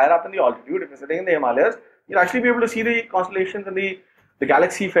like higher up in the altitude. If you're sitting in the Himalayas, you'll actually be able to see the constellations and the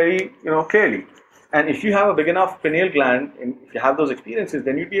galaxy very clearly. And if you have a big enough pineal gland, and if you have those experiences,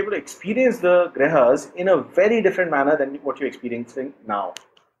 then you'd be able to experience the grihas in a very different manner than what you're experiencing now,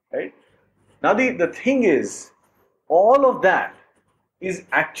 right? Now the thing is, all of that is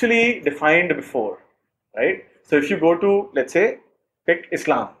actually defined before, right? So if you go to, let's say, pick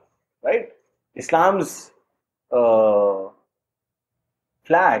Islam, right? Islam's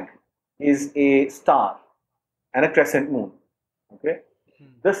flag is a star and a crescent moon, okay?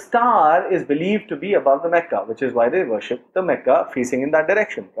 The star is believed to be above the Mecca, which is why they worship the Mecca facing in that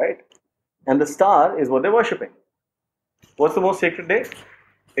direction, right? And the star is what they're worshipping. What's the most sacred day?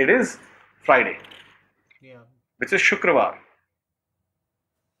 It is Friday, which is Shukravar,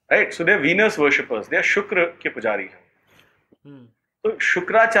 right? So they're Venus worshippers. They are Shukra ke pujari. So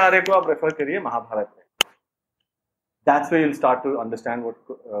Shukracharya ko aap refer kariye Mahabharata mein. That's where you'll start to understand what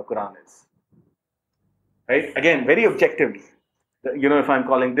Quran is, right? Again, very objectively. If I'm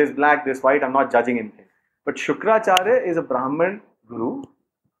calling this black, this white, I'm not judging anything. But Shukracharya is a Brahman guru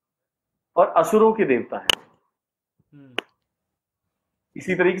और असुरों के देवता हैं.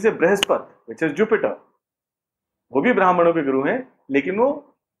 इसी तरीके से Brihaspati, which is Jupiter, वो भी ब्राह्मणों के गुरु हैं, लेकिन वो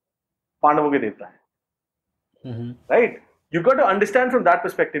पांडवों के देवता हैं. Right? You got to understand from that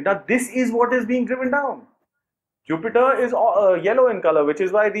perspective. Now, this is what is being driven down. Jupiter is yellow in color, which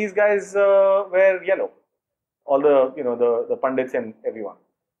is why these guys wear yellow. All the pundits and everyone.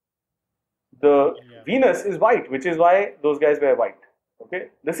 The Venus is white, which is why those guys wear white. Okay,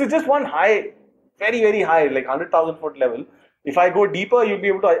 this is just one high, very, very high, like 100,000 foot level. If I go deeper, you'll be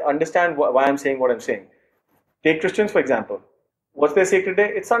able to understand why I'm saying what I'm saying. Take Christians, for example. What's their sacred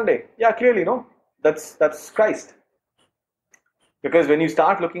day? It's Sunday. Yeah, clearly, no? That's Christ. Because when you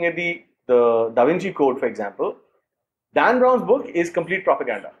start looking at the Da Vinci Code, for example, Dan Brown's book is complete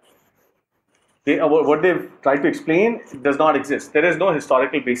propaganda. What they've tried to explain does not exist. There is no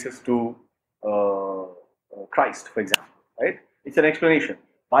historical basis to Christ, for example, right? It's an explanation.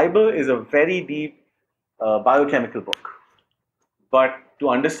 Bible is a very deep biochemical book. But to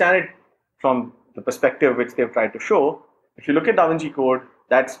understand it from the perspective which they've tried to show, if you look at Da Vinci Code,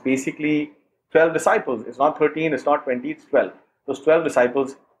 that's basically 12 disciples. It's not 13, it's not 20, it's 12. Those 12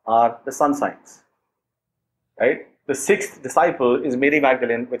 disciples are the sun signs, right? The 6th disciple is Mary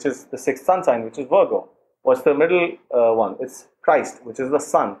Magdalene, which is the 6th sun sign, which is Virgo. What's the middle one? It's Christ, which is the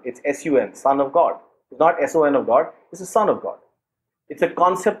Son. It's S-U-N, Son of God. It's not S-O-N of God, it's the Son of God. It's a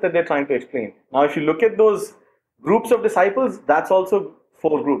concept that they're trying to explain. Now, if you look at those groups of disciples, that's also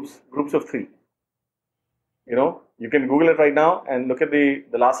 4 groups of 3. You can Google it right now and look at the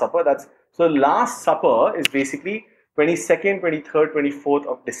Last Supper. So Last Supper is basically 22nd, 23rd, 24th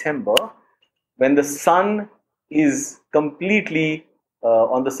of December, when the sun is completely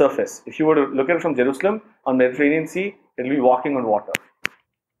on the surface. If you were to look at it from Jerusalem on Mediterranean Sea, it will be walking on water.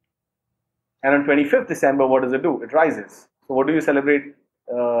 And on 25th December, what does it do? It rises. So what do you celebrate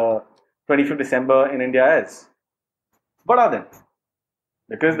 25th December in India as? Bada Din.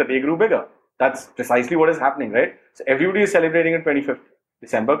 Because the day grew bigger. That's precisely what is happening, right? So everybody is celebrating on 25th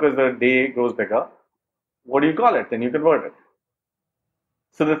December because the day grows bigger. What do you call it? Then you convert it.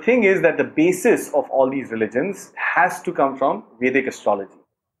 So the thing is that the basis of all these religions has to come from Vedic astrology.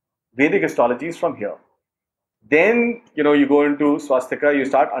 Vedic astrology is from here. Then, you go into Swastika, you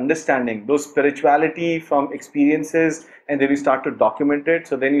start understanding those spirituality from experiences, and then you start to document it.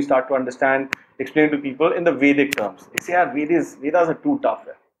 So then you start to understand, explain to people in the Vedic terms. They say, Vedas are too tough.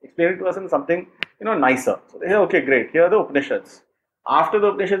 Explain it to us in something, nicer. So they say, okay, great. Here are the Upanishads. After the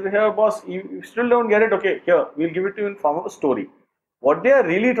Upanishads, here, boss, you still don't get it. Okay, here, we'll give it to you in form of a story. What they are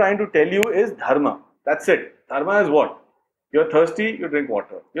really trying to tell you is dharma. That's it. Dharma is what? You're thirsty, you drink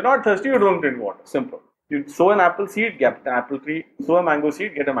water. You're not thirsty, you don't drink water. Simple. You sow an apple seed, get an apple tree. Sow a mango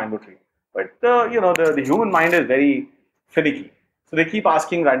seed, get a mango tree. But the human mind is very finicky. So they keep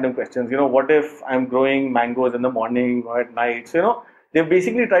asking random questions. What if I'm growing mangoes in the morning or at night? So, they've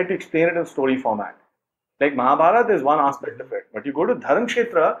basically tried to explain it in story format. Like Mahabharata is one aspect of it. But you go to Dharam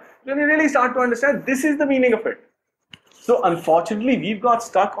Kshetra, then you really start to understand this is the meaning of it. So unfortunately, we've got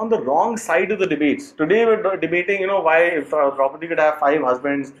stuck on the wrong side of the debates. Today we're debating, why if Draupadi could have 5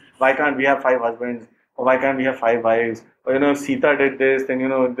 husbands, why can't we have 5 husbands? Or why can't we have 5 wives? Or, Sita did this, then,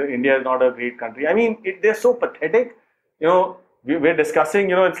 India is not a great country. I mean, they're so pathetic. We're discussing,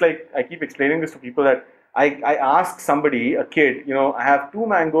 it's like, I keep explaining this to people that I ask somebody, a kid, I have 2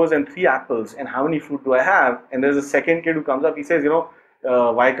 mangoes and 3 apples, and how many fruit do I have? And there's a second kid who comes up, he says,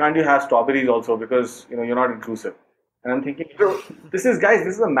 why can't you have strawberries also? Because, you're not inclusive. And I'm thinking, this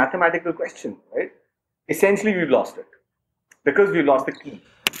is a mathematical question, right? Essentially, we've lost it because we've lost the key.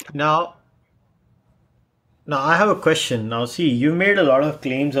 Now, I have a question. Now, see, you made a lot of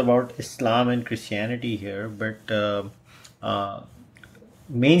claims about Islam and Christianity here, but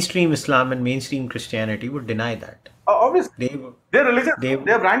mainstream Islam and mainstream Christianity would deny that. Obviously, they're religion,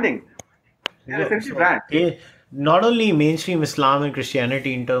 they're branding. They're essentially brand. Not only mainstream Islam and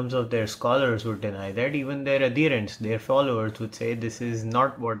Christianity in terms of their scholars would deny that, even their adherents, their followers would say this is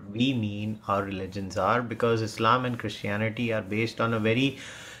not what we mean our religions are, because Islam and Christianity are based on a very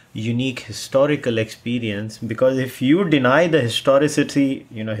unique historical experience. Because if you deny the historicity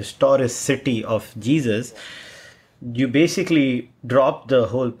of Jesus, you basically drop the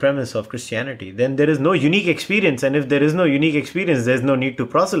whole premise of Christianity. Then there is no unique experience, and if there is no unique experience, there's no need to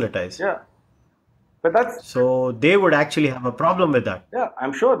proselytize. Yeah. But so they would actually have a problem with that. Yeah,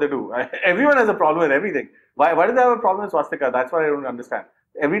 I'm sure they do. Everyone has a problem with everything. Why do they have a problem with swastika? That's what I don't understand.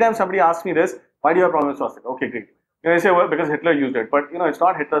 Every time somebody asks me this, why do you have a problem with swastika? Okay, great. They say, well, because Hitler used it. But, it's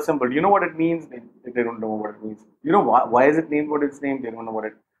not Hitler's symbol. Do you know what it means? They don't know what it means. Why is it named what it's named? They don't know what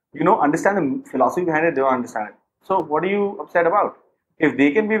it. Understand the philosophy behind it. They don't understand it. So what are you upset about? If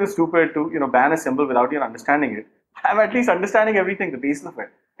they can be the stupid to, ban a symbol without even understanding it, have at least understanding everything, the basis of it.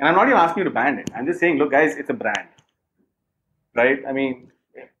 And I'm not even asking you to ban it. I'm just saying, look, guys, it's a brand, right? I mean,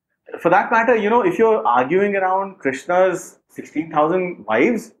 for that matter, if you're arguing around Krishna's 16,000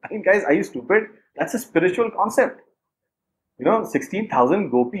 wives, I mean, guys, are you stupid? That's a spiritual concept.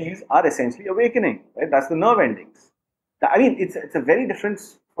 16,000 gopis are essentially awakening, right? That's the nerve endings. I mean, it's a very different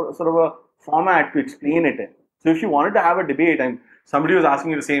sort of a format to explain it in. So if you wanted to have a debate, and somebody was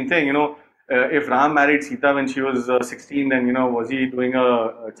asking you the same thing, if Ram married Sita when she was 16, then, was he doing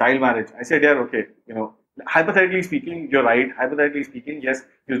a child marriage? I said, yeah, okay. Hypothetically speaking, you're right. Hypothetically speaking, yes,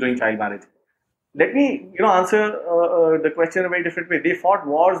 he was doing child marriage. Let me, answer the question in a very different way. They fought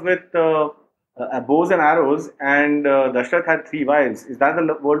wars with bows and arrows, and Dashrath had 3 wives. Is that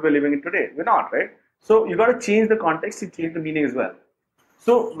the world we're living in today? We're not, right? So you got to change the context to change the meaning as well.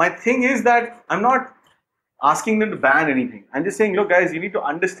 So my thing is that I'm not asking them to ban anything. I'm just saying, look, guys, you need to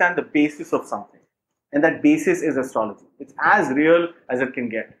understand the basis of something. And that basis is astrology. It's as real as it can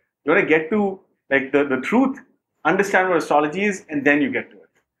get. You want to get to like the truth, understand what astrology is, and then you get to it.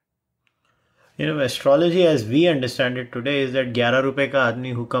 Astrology as we understand it today is that 11 rupees ka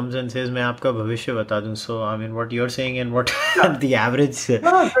aadmi who comes and says, मैं आपका भविष्य बता दूं. So, I mean, what you're saying and what the average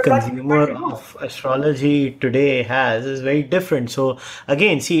consumer of astrology today has is very different. So,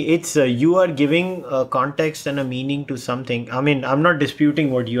 again, see, it's you are giving a context and a meaning to something. I mean, I'm not disputing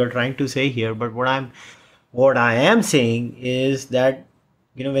what you are trying to say here, but what I am saying is that,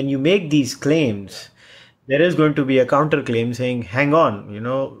 when you make these claims, there is going to be a counterclaim saying, hang on,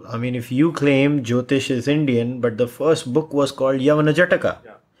 I mean, if you claim Jyotish is Indian, but the first book was called Yavana Jataka,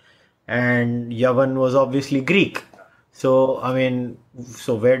 and Yavan was obviously Greek. So, I mean,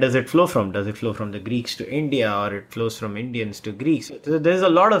 so where does it flow from? Does it flow from the Greeks to India, or it flows from Indians to Greeks? So there's a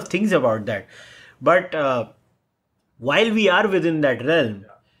lot of things about that. But while we are within that realm,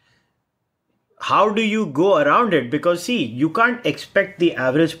 how do you go around it? Because see, you can't expect the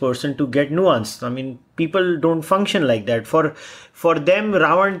average person to get nuance. I mean, people don't function like that. For them,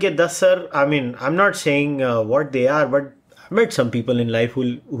 Ravan ke 10 sar, I mean, I'm not saying what they are, but I met some people in life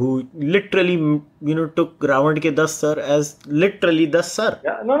who literally, took Ravan ke 10 sar as literally 10 sar.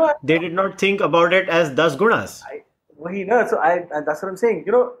 Yeah, no. They did not think about it as 10 gunas. That's what I'm saying.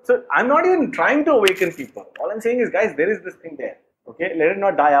 So I'm not even trying to awaken people. All I'm saying is, guys, there is this thing there. Okay, let it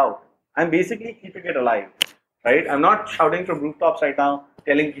not die out. I'm basically keeping it alive, right? I'm not shouting from rooftops right now,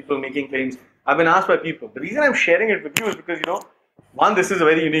 telling people, making claims. I've been asked by people. The reason I'm sharing it with you is because, one, this is a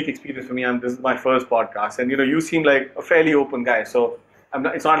very unique experience for me. This is my first podcast, and you seem like a fairly open guy. So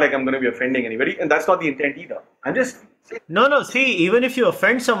it's not like I'm going to be offending anybody, and that's not the intent either. I'm just see, even if you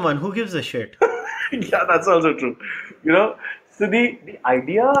offend someone, who gives a shit? Yeah, that's also true. So the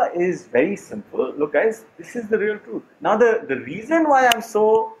idea is very simple. Look, guys, this is the real truth. Now, the reason why I'm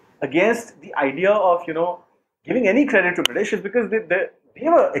so against the idea of giving any credit to British is because they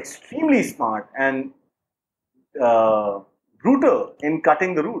were extremely smart and brutal in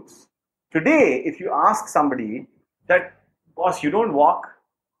cutting the roots. Today, if you ask somebody that, boss, you don't walk.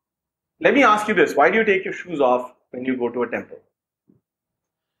 Let me ask you this: why do you take your shoes off when you go to a temple?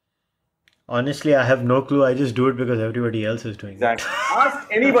 Honestly, I have no clue. I just do it because everybody else is doing Exactly. it. Ask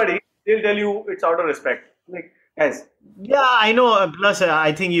anybody; they'll tell you it's out of respect. Like, guys, Yeah, I know. Plus,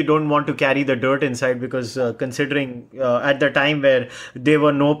 I think you don't want to carry the dirt inside because considering at the time where there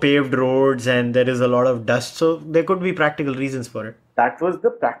were no paved roads and there is a lot of dust, so there could be practical reasons for it. that was the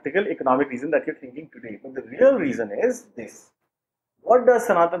practical economic reason that you're thinking today. But the real reason is this. What does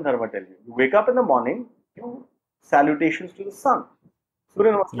Sanatan Dharma tell you? You wake up in the morning, you salutations to the sun.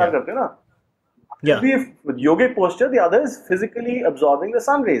 Surya Namaskar Yeah. karte na? Yeah. With yogic posture, the other is physically absorbing the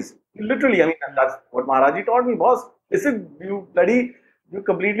sun rays. Literally, I mean, that's what Maharaji taught me, boss. Listen, you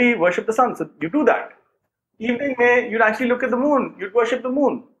completely worship the sun. So you do that. Evening, you'd actually look at the moon. You'd worship the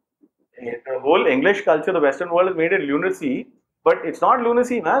moon. The whole English culture, the Western world has made it lunacy, but it's not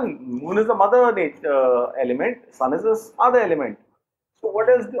lunacy, man. Moon is the mother element, sun is the other element. So what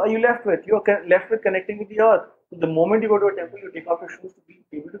else are you left with? You're left with connecting with the earth. So the moment you go to a temple, you take off your shoes to be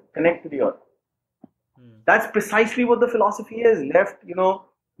able to connect to the earth. That's precisely what the philosophy is. Left,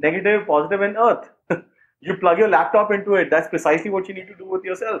 negative, positive, and earth. You plug your laptop into it. That's precisely what you need to do with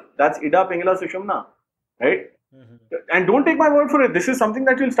yourself. That's Ida Pingala Sushumna, right? And don't take my word for it. This is something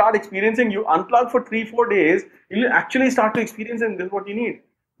that you'll start experiencing. You unplug for 3-4 days, you'll actually start to experience, and this is what you need.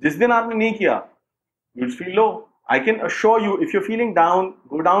 Jis din aapne nahi kiya, you'll feel low. I can assure you, if you're feeling down,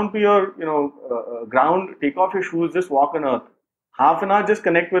 go down to your ground, take off your shoes, just walk on earth. Half an hour, just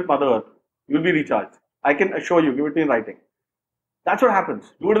connect with Mother Earth. You'll be recharged. I can assure you, give it to you in writing. That's what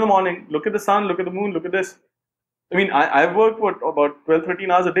happens. Do it in the morning, look at the sun, look at the moon, look at this. I mean, I've worked about 12-13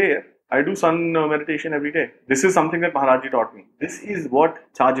 hours a day. I do sun meditation every day. This is something that Maharaji taught me. This is what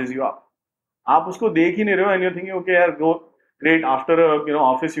charges you up. आप उसको देख ही नहीं रहे हो and you're thinking, okay, यार, go great. After a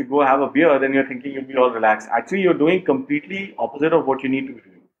office, you go have a beer. Then you're thinking you'll be all relaxed. Actually, you're doing completely opposite of what you need to be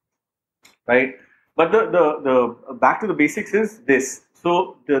doing, right? But the back to the basics is this.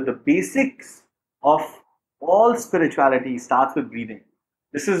 So the basics of all spirituality starts with breathing.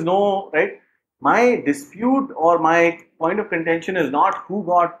 This is right. My dispute or my point of contention is not who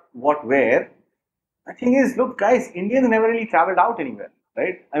got what where. The thing is, look, guys, Indians never really traveled out anywhere,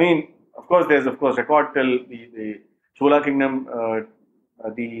 right? I mean, of course, there's record till the Chola kingdom,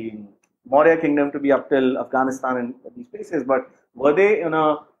 the Maurya kingdom to be up till Afghanistan and these places, but were they in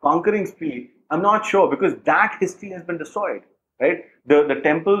a conquering spree? I'm not sure, because that history has been destroyed, right? The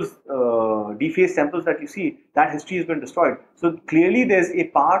temples, defaced temples that you see, that history has been destroyed. So clearly, there's a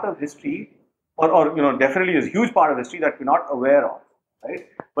part of history, or definitely there's a huge part of history that we're not aware of, right?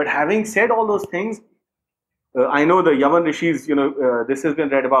 But having said all those things, I know the Yaman Rishis, this has been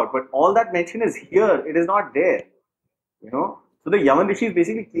read about, but all that mention is here. It is not there, So the Yaman Rishis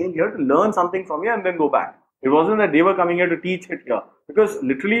basically came here to learn something from here and then go back. It wasn't that they were coming here to teach it here, because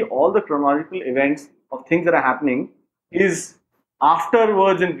literally all the chronological events of things that are happening is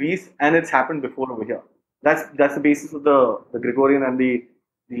afterwards in Greece, and it's happened before over here. That's the basis of the Gregorian and the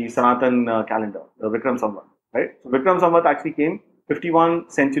Sanatan calendar, the Vikram Samvat, right? So Vikram Samvat actually came 51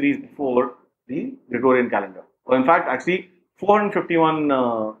 centuries before the Gregorian calendar, or in fact, actually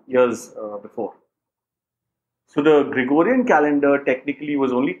 451 years before. So the Gregorian calendar technically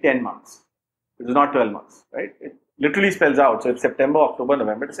was only 10 months. It was not 12 months, right? It literally spells out. So it's September, October,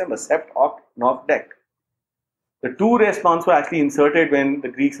 November, December, Sept, Oct, Nov, Dec. The 2 rest months were actually inserted when the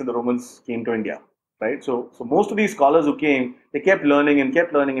Greeks and the Romans came to India, right? So most of these scholars who came, they kept learning and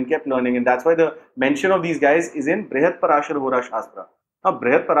kept learning and kept learning, and that's why the mention of these guys is in Brihat Parashar Hora Shastra. Now,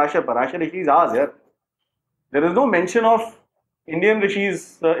 Brihat Parashar Rishi is ours here. There is no mention of Indian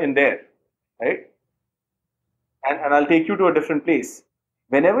Rishis in there, right? And I'll take you to a different place.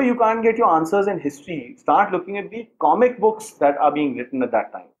 Whenever you can't get your answers in history, start looking at the comic books that are being written at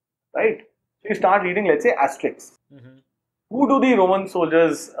that time, right? So you start reading, let's say, Asterix. Who do the Roman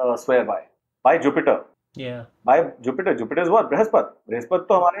soldiers swear by? By Jupiter. Yeah. By Jupiter. Jupiter is what? Brihaspat. Brihaspat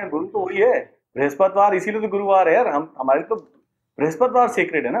तो हमारे यहाँ गुरु तो वही है. बृहस्पतिवार इसीलिए तो गुरुवार है यार. हमारे तो बृहस्पतिवार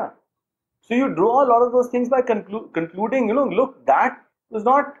sacred है ना. So you draw a lot of those things by concluding, look, that was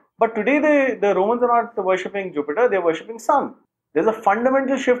not. But today the Romans are not worshipping Jupiter, they're worshipping sun. There's a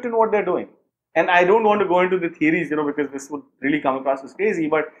fundamental shift in what they're doing. And I don't want to go into the theories, because this would really come across as crazy.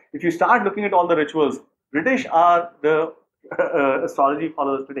 But if you start looking at all the rituals, British are the astrology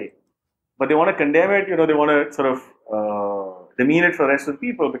followers today. But they want to condemn it, they want to sort of demean it for the rest of the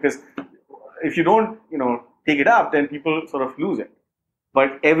people, because if you don't, take it up, then people sort of lose it.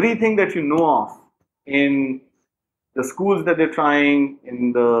 But everything that you know of in the schools that they're trying,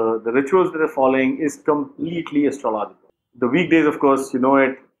 in the rituals that they're following, is completely astrological. The weekdays, of course, you know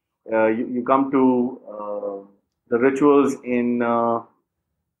it. You come to the rituals in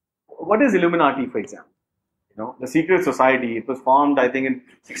what is Illuminati, for example. The secret society. It was formed, I think, in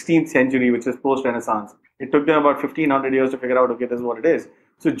 16th century, which is post-Renaissance. It took them about 1500 years to figure out, okay, this is what it is.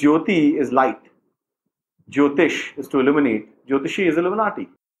 So Jyoti is light. Jyotish is to illuminate. Jyotishi is Illuminati.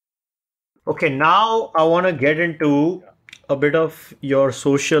 Okay, now I want to get into a bit of your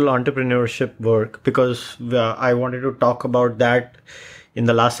social entrepreneurship work, because I wanted to talk about that in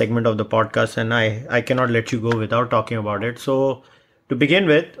the last segment of the podcast, and I cannot let you go without talking about it. So to begin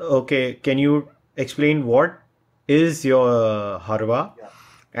with, okay, can you explain what is your Harva,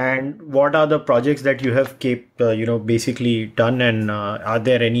 and what are the projects that you have kept, basically done, and are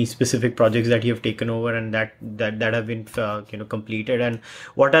there any specific projects that you have taken over and that have been completed, and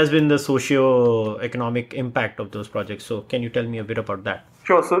what has been the socio-economic impact of those projects? So can you tell me a bit about that?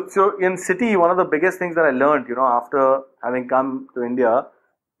 Sure. So in City, one of the biggest things that I learned, after having come to India,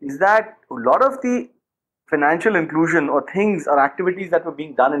 is that a lot of the financial inclusion or things or activities that were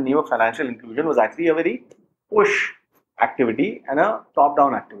being done in name of financial inclusion was actually a very push activity and a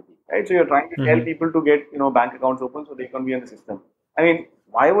top-down activity, right? So you're trying to tell people to get, bank accounts open so they can be in the system. I mean,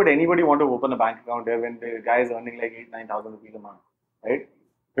 why would anybody want to open a bank account there when the guy is earning like 8,000-9,000 rupees a month, right?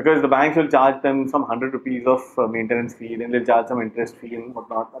 Because the banks will charge them some 100 rupees of maintenance fee, then they'll charge some interest fee and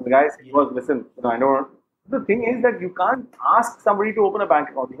whatnot. And the guy said, listen, I know. The thing is that you can't ask somebody to open a bank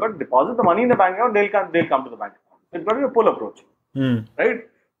account. You got to deposit the money in the bank account, they'll come to the bank account. It's got to be a pull approach, right?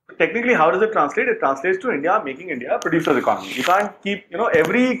 Technically, how does it translate? It translates to India, making India a producer's economy. You can't keep,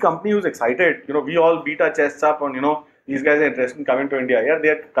 every company who's excited, we all beat our chests up on, these guys are interested in coming to India. Yeah,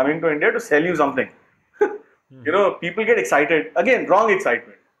 they're coming to India to sell you something. People get excited. Again, wrong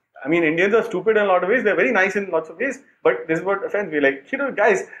excitement. I mean, Indians are stupid in a lot of ways. They're very nice in lots of ways. But this is what offends me. Like,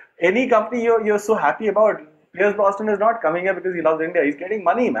 guys, any company you're so happy about, Piers Boston is not coming here because he loves India. He's getting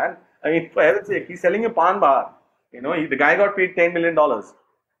money, man. I mean, for heaven's sake, he's selling a pan bar. The guy got paid $10 million.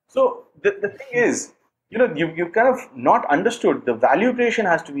 So the thing is, you've kind of not understood the value creation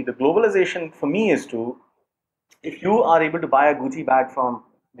has to be, the globalization for me is to, if you are able to buy a Gucci bag from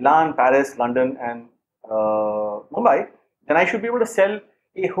Milan, Paris, London and Mumbai, then I should be able to sell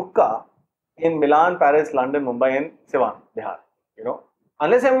a hookah in Milan, Paris, London, Mumbai and Siwan, Bihar.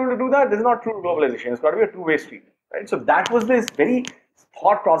 Unless I'm able to do that, this is not true globalization. It's got to be a two-way street, right? So that was this very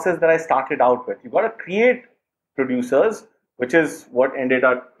thought process that I started out with. You've got to create producers, which is what ended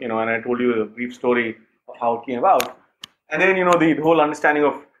up, and I told you a brief story of how it came about. And then, the whole understanding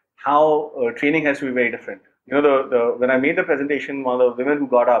of how training has to be very different. When I made the presentation, one of the women who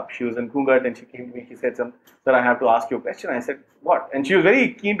got up, she was in Kungat and she came to me, she said, sir, I have to ask you a question. I said, what? And she was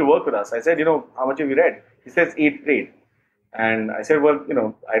very keen to work with us. I said, how much have you read? She says, 8th grade. And I said, well,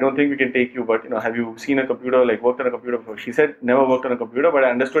 I don't think we can take you, but, have you seen a computer, like worked on a computer before? She said, never worked on a computer, but I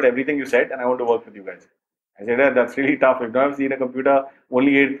understood everything you said and I want to work with you guys. I said, that's really tough. If you don't have seen a computer,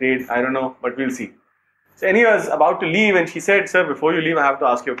 only 8th grade, I don't know, but we'll see. So anyway, I was about to leave and she said, sir, before you leave, I have to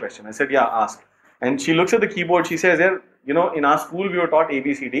ask you a question. I said, yeah, ask. And she looks at the keyboard, she says, in our school, we were taught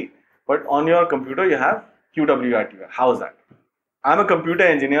ABCD, but on your computer, you have QWERTY. How is that? I'm a computer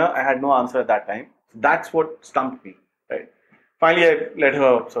engineer. I had no answer at that time. That's what stumped me, right? Finally, I let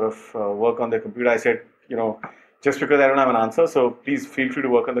her sort of work on the computer. I said, just because I don't have an answer, so please feel free to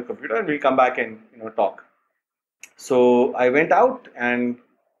work on the computer and we'll come back and, talk. So I went out and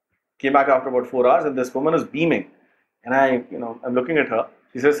came back after about 4 hours and this woman was beaming. And I'm looking at her.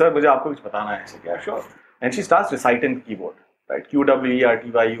 She says, sir, mujhe aapko kuch batana hai. I said, yeah, sure. And she starts reciting the keyboard, right?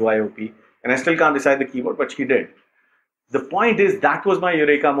 QWERTYUIOP. And I still can't recite the keyboard, but she did. The point is, that was my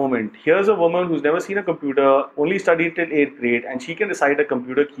eureka moment. Here's a woman who's never seen a computer, only studied till 8th grade, and she can recite a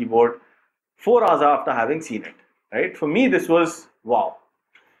computer keyboard 4 hours after having seen it, right? For me, this was wow.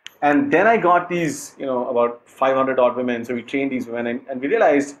 And then I got these, about 500 odd women. So we trained these women and we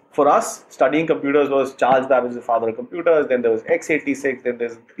realized for us, studying computers was Charles Babbage, the father of computers. Then there was x86, then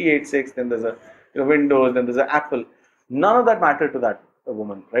there's 386, then there's a Windows, then there's an Apple. None of that mattered to that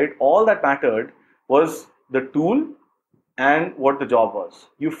woman, right? All that mattered was the tool and what the job was.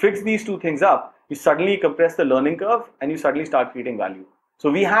 You fix these two things up, you suddenly compress the learning curve and you suddenly start creating value. So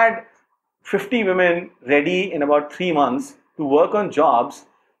we had 50 women ready in about 3 months to work on jobs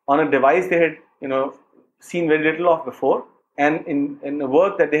on a device they had, seen very little of before, and in a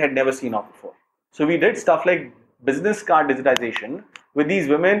work that they had never seen of before. So we did stuff like business card digitization with these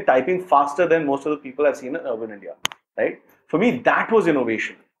women typing faster than most of the people I've seen in urban India, right? For me, that was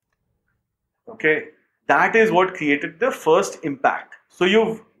innovation. Okay, that is what created the first impact. So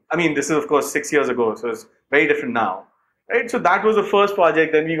I mean, this is of course 6 years ago, so it's very different now, right? So that was the first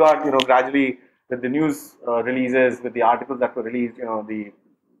project. Then we got, gradually with the news releases, with the articles that were released, the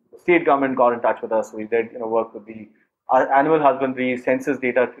state government got in touch with us. We did, work with the animal husbandry, census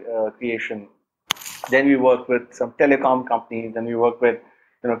data creation. Then we worked with some telecom companies. Then we worked with,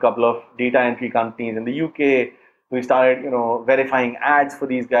 a couple of data entry companies in the UK. We started, verifying ads for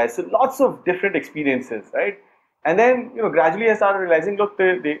these guys. So lots of different experiences, right? And then, gradually I started realizing, look,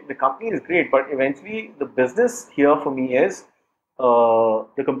 the company is great, but eventually the business here for me is,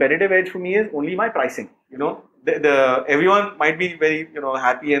 the competitive edge for me is only my pricing. Everyone might be very,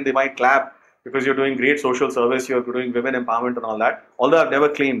 happy and they might clap because you're doing great social service, you're doing women empowerment and all that. Although I've never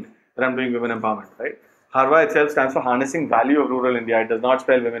claimed that I'm doing women empowerment, right? Harva itself stands for Harnessing Value of Rural India. It does not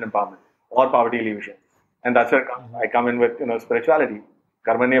spell women empowerment or poverty alleviation. And that's where I come in with, spirituality.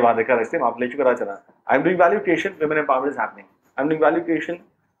 I'm doing value creation, women empowerment is happening. I'm doing value creation,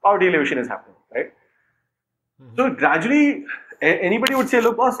 poverty alleviation is happening, right? So gradually, anybody would say,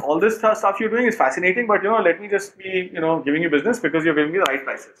 look, boss, all this stuff you're doing is fascinating, but let me just be, giving you business because you're giving me the right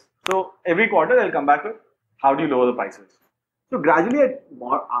prices. So every quarter I'll come back with, how do you lower the prices? So gradually,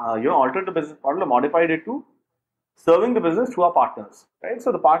 I altered the business model, modified it to serving the business through our partners, right?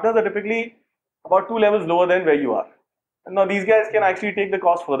 So the partners are typically about 2 levels lower than where you are. And now these guys can actually take the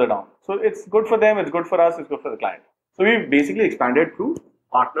cost further down. So it's good for them, it's good for us, it's good for the client. So we've basically expanded through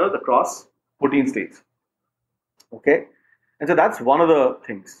partners across 14 states. Okay, and so that's one of the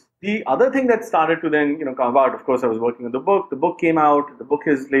things. The other thing that started to then come about, of course, I was working on the book. The book came out. The book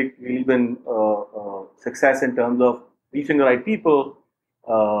has like really been success in terms of reaching the right people.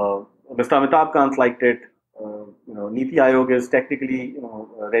 Mr. Amitabh Kant liked it. Niti Aayog is technically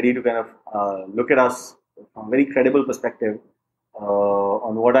ready to kind of look at us from a very credible perspective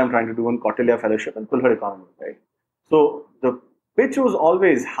on what I'm trying to do in Kautilya Fellowship and Kulhar economy. Right. So the pitch was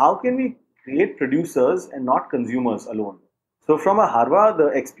always, how can we create producers and not consumers alone? So from a Harva,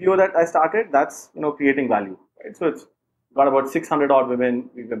 the XPO that I started, that's creating value. Right. So it's got about 600 odd women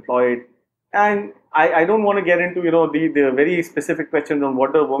we've employed. And I don't want to get into the very specific questions on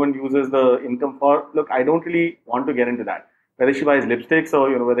what the woman uses the income for. Look, I don't really want to get into that. Whether she buys lipsticks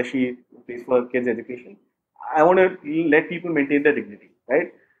or whether she pays for kids' education, I want to let people maintain their dignity,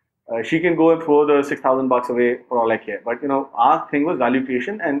 right? She can go and throw the $6,000 away for all I care. But our thing was value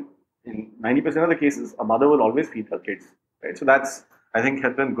creation, and in 90% of the cases, a mother will always feed her kids, right? So that's, I think,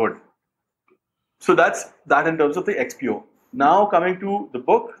 has been good. So that's that in terms of the XPO. Now coming to the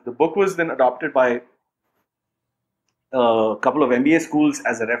book was then adopted by a couple of MBA schools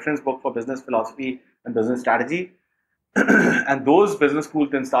as a reference book for business philosophy and business strategy. And those business schools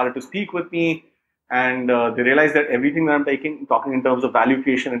then started to speak with me, and they realized that everything that I'm talking in terms of value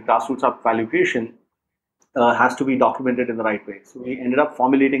creation and grassroots up value creation has to be documented in the right way. So we ended up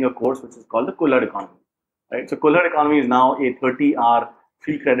formulating a course which is called the Kulhar Economy. Right? So Kulhar Economy is now a 30-hour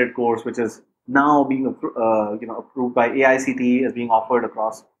free credit course, which is now being approved by AICTE, as being offered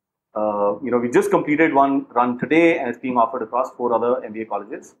across. We just completed one run today, and it's being offered across 4 other MBA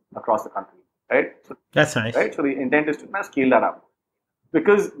colleges across the country. Right? So, that's nice. Right? So the intent is to scale that up,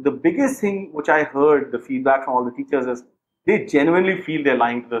 because the biggest thing which I heard the feedback from all the teachers is they genuinely feel they're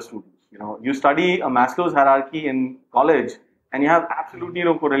lying to the students. You study a Maslow's hierarchy in college, and you have absolutely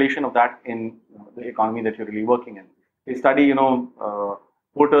no correlation of that in the economy that you're really working in. They study,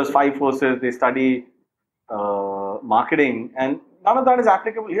 Porter's 5 forces. They study marketing, and none of that is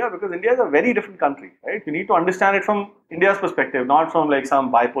applicable here because India is a very different country, right? You need to understand it from India's perspective, not from like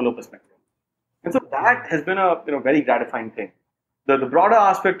some bipolar perspective. And so that has been a very gratifying thing. The broader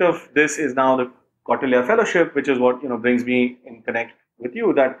aspect of this is now the Kautilya Fellowship, which is what brings me in connect with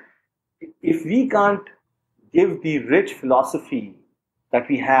you. That if we can't give the rich philosophy that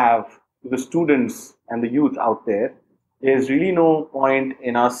we have to the students and the youth out there, there's really no point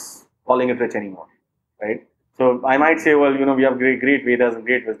in us calling it rich anymore, right? So I might say, well, we have great Vedas and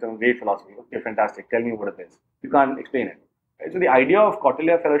great wisdom, great philosophy. Okay, fantastic. Tell me what it is. You can't explain it. Right? So the idea of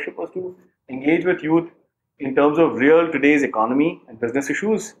Kautilya Fellowship was to engage with youth in terms of real today's economy and business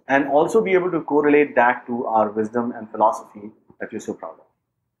issues, and also be able to correlate that to our wisdom and philosophy that we're so proud of.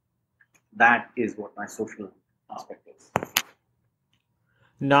 That is what my social aspect is.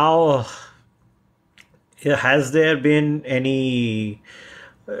 Now, has there been any,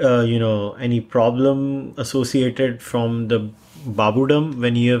 any problem associated from the Babudam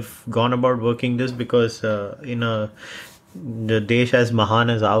when you have gone about working this? Because the desh as mahan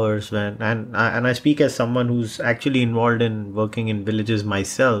as ours, and I speak as someone who's actually involved in working in villages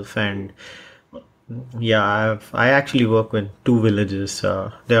myself, and Yeah, I actually work with two villages.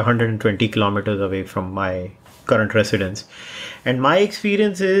 They're 120 kilometers away from my current residence, and my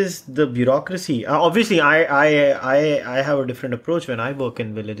experience is the bureaucracy. Obviously, I have a different approach when I work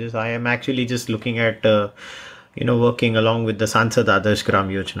in villages. I am actually just looking at working along with the Sansad Adarsh Gram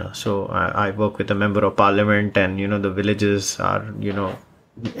Yojana. So I work with a member of parliament, and the villages are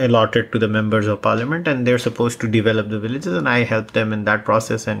allotted to the members of parliament, and they're supposed to develop the villages, and I help them in that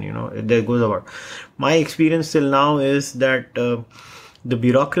process. And there goes about. My experience till now is that the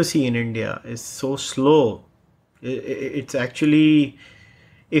bureaucracy in India is so slow. It's actually,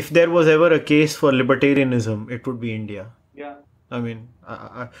 if there was ever a case for libertarianism, it would be India. Yeah. I mean,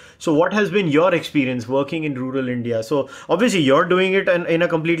 so what has been your experience working in rural India? So obviously you're doing it in a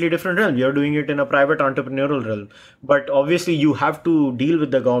completely different realm. You're doing it in a private entrepreneurial realm, but obviously you have to deal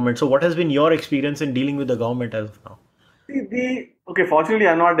with the government. So what has been your experience in dealing with the government as of now? Okay, fortunately,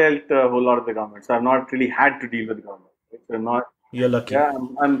 I've not dealt a whole lot with the government, so I've not really had to deal with the government. Right? So I'm not. You're lucky. Yeah,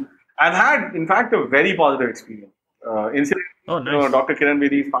 I've had, in fact, a very positive experience. Incidentally, Oh, nice. Dr. Kiran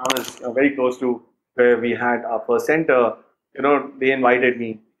Bedi's farm is very close to where we had our first center. They invited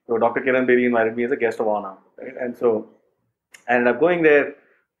me. So Dr. Kiran Bedi invited me as a guest of honor, right? And so I ended up going there,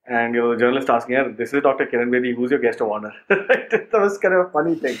 and the journalist asking, "Yeah, this is Dr. Kiran Bedi. Who's your guest of honor?" That was kind of a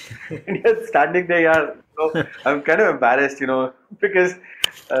funny thing. And yet standing there, yeah, I'm kind of embarrassed, because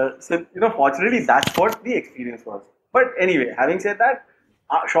fortunately, that's what the experience was. But anyway, having said that,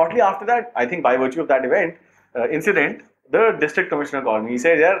 shortly after that, I think by virtue of that incident, the district commissioner called me. He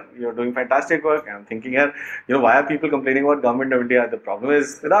said, "Yeah, you're doing fantastic work." And I'm thinking, "Yeah, why are people complaining about government of India? The problem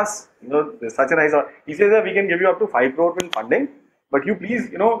is with us. There's such a nice." He says that we can give you up to 5 crore in funding, but you please,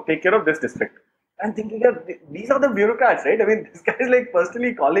 take care of this district. I'm thinking, yeah, these are the bureaucrats, right? I mean, this guy is like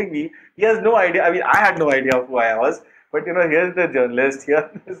personally calling me. He has no idea. I mean, I had no idea of who I was, but here's the journalist. Here,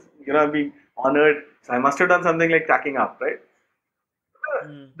 I'm being honored. So I must have done something like cracking up, right?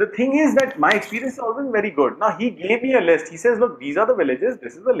 The thing is that my experience is always very good. Now he gave me a list. He says, "Look, these are the villages.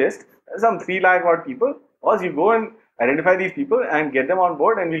 This is the list. There's some 3 lakh odd people. Or you go and identify these people and get them on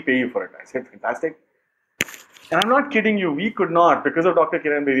board, and we'll pay you for it." I said, "Fantastic." And I'm not kidding you. We could not, because of Dr.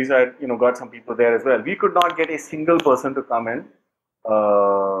 Kiran Bedi, I got some people there as well. We could not get a single person to come and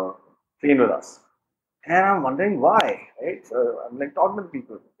train with us. And I'm wondering why, right? So I'm like talking to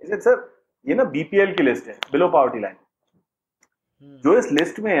people. He said, "Sir, ये ना BPL की list है, below poverty line. जो इस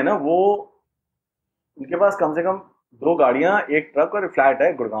list में है ना, वो उनके पास कम से कम 2 गाड़ियां, 1 ट्रक और 1 फ्लैट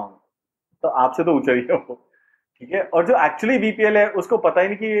है गुड़गांव में, तो आपसे तो ऊंचा ही है वो, ठीक है? और जो एक्चुअली बीपीएल है, उसको पता ही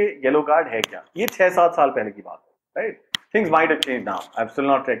नहीं कि ये येलो कार्ड है क्या." ये 6-7 साल पहले की बात है, right? Things might have changed now. I've still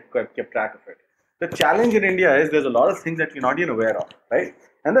not kept track of it. The challenge in India is there's a lot of things that you're not even aware of, right?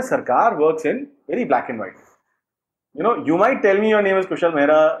 And the Sarkar works in very black and white. You might tell me your name is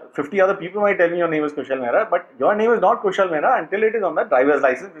Kushalmehra, 50 other people might tell me your name is Kushalmehra, but your name is not Kushalmehra until it is on the driver's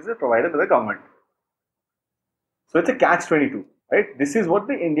license which is provided by the government. So it's a catch-22, right? This is what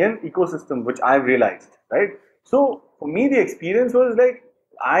the Indian ecosystem, which I've realized, right? So for me, the experience was like,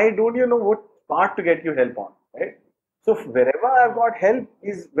 I don't even know what part to get you help on, right? So wherever I've got help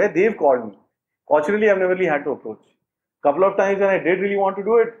is where they've called me. Fortunately, I've never really had to approach. Couple of times when I did really want to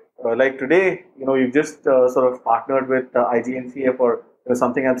do it, like today, you've just sort of partnered with IGNCA for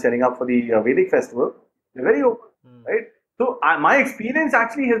something I'm setting up for the Vedic festival. They're very open, right? So my experience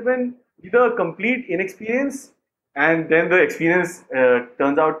actually has been either complete inexperience, and then the experience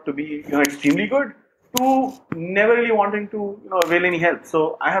turns out to be extremely good, to never really wanting to avail any help.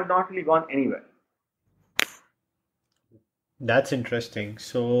 So I have not really gone anywhere. That's interesting.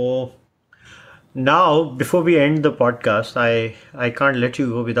 So now, before we end the podcast, I can't let you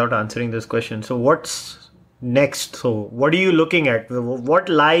go without answering this question. So what's next? So what are you looking at? What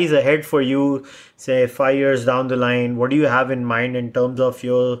lies ahead for you, say 5 years down the line? What do you have in mind in terms of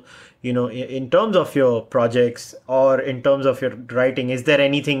your, in terms of your projects, or in terms of your writing? Is there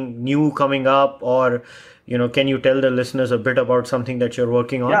anything new coming up, or can you tell the listeners a bit about something that you're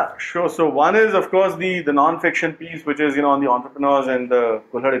working on? Yeah, sure. So one is, of course, the non-fiction piece, which is on the entrepreneurs and the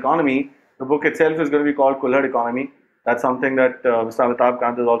Kushal economy. The book itself is going to be called Kushal Economy. That's something that Mr. Amitabh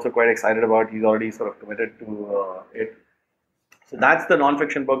Kant is also quite excited about. He's already sort of committed to it. So that's the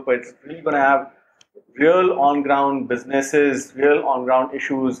non-fiction book, but it's really going to have real on-ground businesses, real on-ground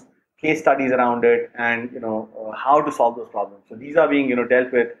issues, case studies around it, and how to solve those problems. So these are being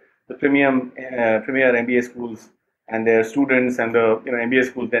dealt with the premier MBA schools and their students, and the MBA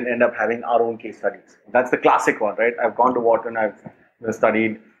schools then end up having our own case studies. That's the classic one, right? I've gone to Wharton, I've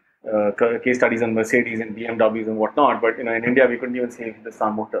studied case studies on Mercedes and BMWs and whatnot, but in India we couldn't even say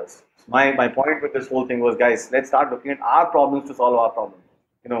Hindustan Motors. My point with this whole thing was, guys, let's start looking at our problems to solve our problems.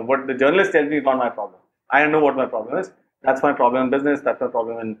 what the journalist tells me is not my problem. I know what my problem is. That's my problem in business. That's my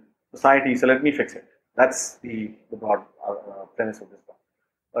problem in society. So let me fix it. That's the broad premise of this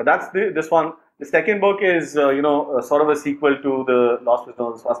one. That's this one. The second book is sort of a sequel to the Lost Wisdom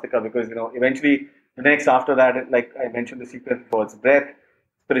of the Swastika, because eventually the next after that, like I mentioned, the sequence was breadth,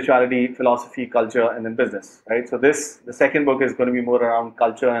 spirituality, philosophy, culture, and then business. Right. So the second book is going to be more around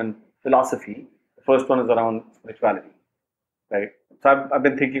culture and philosophy. The first one is around spirituality. Right. So I've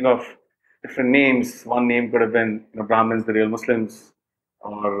been thinking of different names. One name could have been Brahmins, the real Muslims,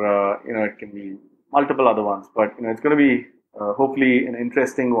 or it can be multiple other ones. But it's going to be hopefully an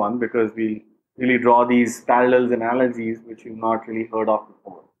interesting one, because we really draw these parallels and analogies which you've not really heard of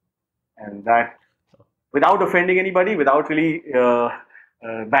before, and that without offending anybody, without really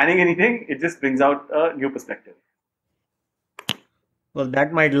banning anything, it just brings out a new perspective. Well,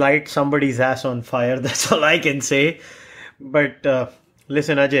 that might light somebody's ass on fire. That's all I can say. But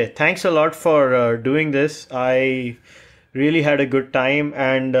listen, Ajay, thanks a lot for doing this. I really had a good time.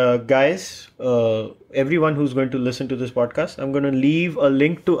 And guys, everyone who's going to listen to this podcast, I'm going to leave a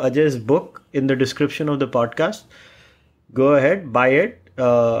link to Ajay's book in the description of the podcast. Go ahead, buy it.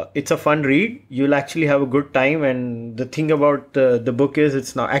 It's a fun read. You'll actually have a good time. And the thing about the book is,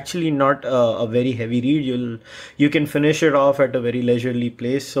 it's not a very heavy read. You can finish it off at a very leisurely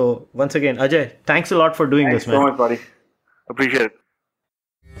place. So once again, Ajay, thanks a lot for doing this, man. Thanks so much, buddy. Appreciate it.